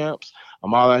Nike camps.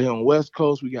 I'm all out here on the West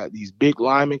Coast. We got these big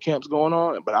lineman camps going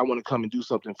on, but I want to come and do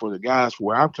something for the guys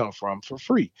where I'm coming from for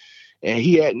free. And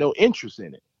he had no interest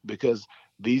in it because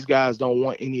these guys don't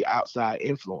want any outside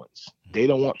influence. They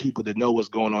don't want people to know what's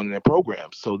going on in their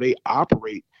programs. So they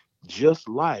operate just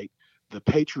like the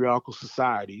patriarchal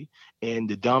society and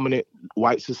the dominant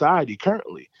white society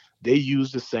currently. They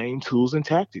use the same tools and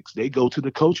tactics. They go to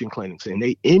the coaching clinics and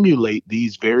they emulate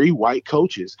these very white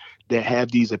coaches that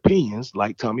have these opinions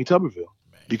like Tommy Tuberville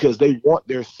because they want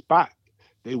their spot.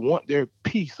 They want their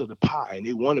piece of the pie and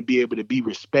they want to be able to be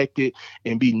respected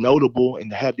and be notable and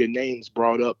to have their names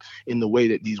brought up in the way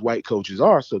that these white coaches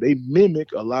are. So they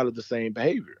mimic a lot of the same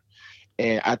behavior.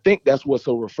 And I think that's what's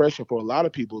so refreshing for a lot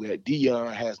of people, that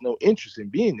Deion has no interest in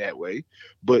being that way.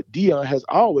 But Deion has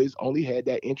always only had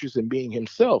that interest in being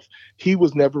himself. He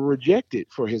was never rejected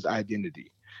for his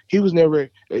identity. He was never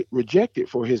rejected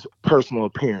for his personal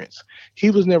appearance.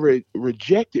 He was never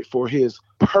rejected for his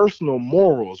personal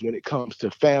morals when it comes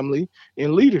to family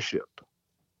and leadership.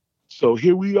 So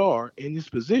here we are in this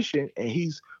position, and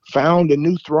he's found a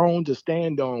new throne to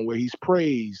stand on where he's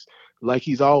praised like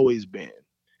he's always been.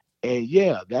 And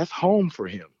yeah, that's home for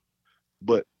him.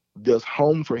 But does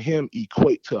home for him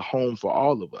equate to home for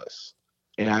all of us?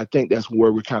 And I think that's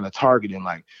where we're kind of targeting,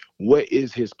 like, what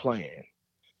is his plan?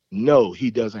 No, he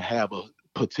doesn't have a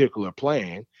particular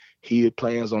plan. He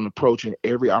plans on approaching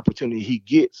every opportunity he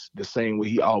gets the same way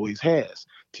he always has,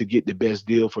 to get the best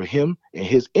deal for him and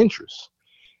his interests.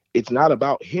 It's not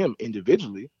about him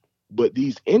individually, but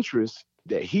these interests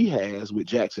that he has with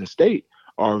Jackson State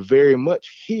are very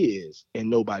much his and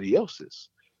nobody else's.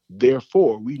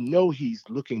 Therefore, we know he's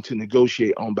looking to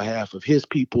negotiate on behalf of his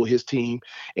people, his team,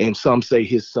 and some say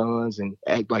his sons, and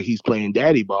act like he's playing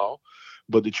daddy ball.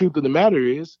 But the truth of the matter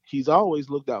is, he's always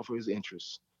looked out for his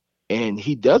interests. And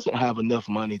he doesn't have enough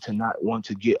money to not want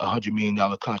to get a $100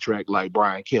 million contract like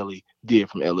Brian Kelly did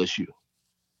from LSU.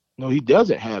 No, he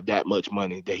doesn't have that much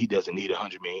money that he doesn't need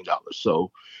 $100 million.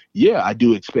 So, yeah, I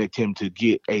do expect him to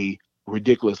get a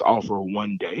ridiculous offer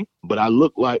one day. But I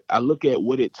look at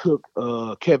what it took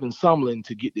Kevin Sumlin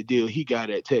to get the deal he got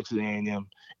at Texas A&M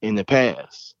in the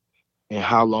past, and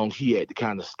how long he had to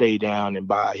kind of stay down and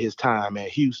bide his time at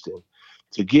Houston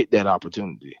to get that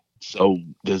opportunity. So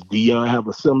does Deion have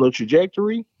a similar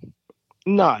trajectory?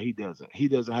 Nah, he doesn't. He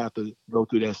doesn't have to go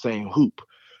through that same hoop.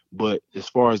 But as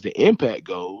far as the impact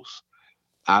goes,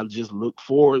 I just look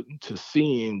forward to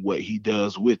seeing what he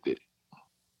does with it.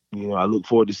 You know, I look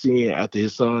forward to seeing after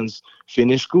his sons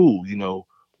finish school, you know,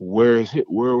 where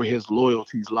his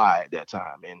loyalties lie at that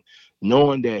time. And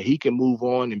knowing that he can move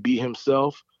on and be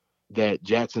himself, that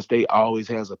Jackson State always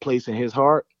has a place in his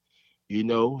heart. You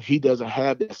know, he doesn't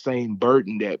have that same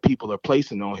burden that people are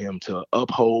placing on him to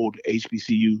uphold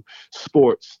HBCU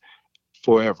sports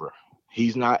forever.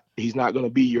 He's not going to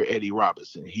be your Eddie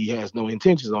Robinson. He has no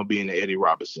intentions on being an Eddie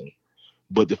Robinson.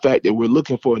 But the fact that we're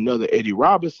looking for another Eddie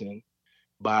Robinson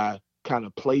by kind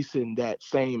of placing that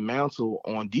same mantle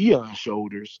on Deion's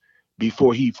shoulders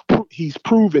before he's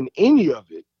proven any of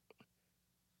it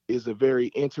is a very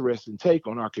interesting take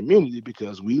on our community,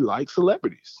 because we like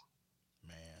celebrities.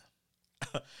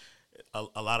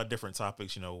 A lot of different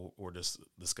topics, you know, were just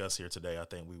discussed here today. I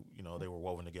think they were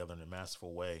woven together in a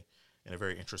masterful way, in a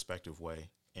very introspective way.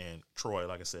 And Troy,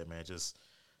 like I said, man, just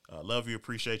love you,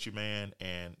 appreciate you, man,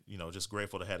 and just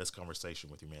grateful to have this conversation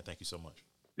with you, man. Thank you so much.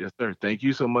 Yes, sir. Thank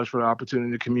you so much for the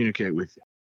opportunity to communicate with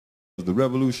you. The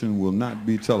revolution will not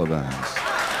be televised.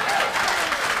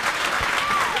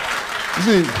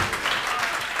 You see,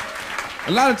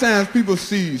 a lot of times people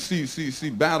see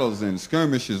battles and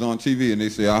skirmishes on TV and they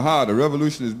say, aha, the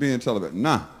revolution is being televised.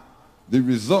 Nah, the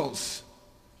results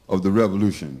of the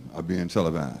revolution are being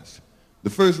televised. The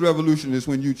first revolution is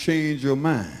when you change your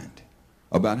mind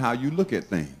about how you look at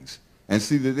things and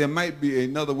see that there might be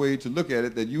another way to look at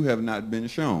it that you have not been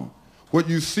shown. What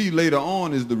you see later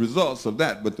on is the results of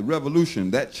that, but the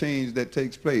revolution, that change that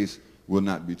takes place, will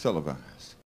not be televised.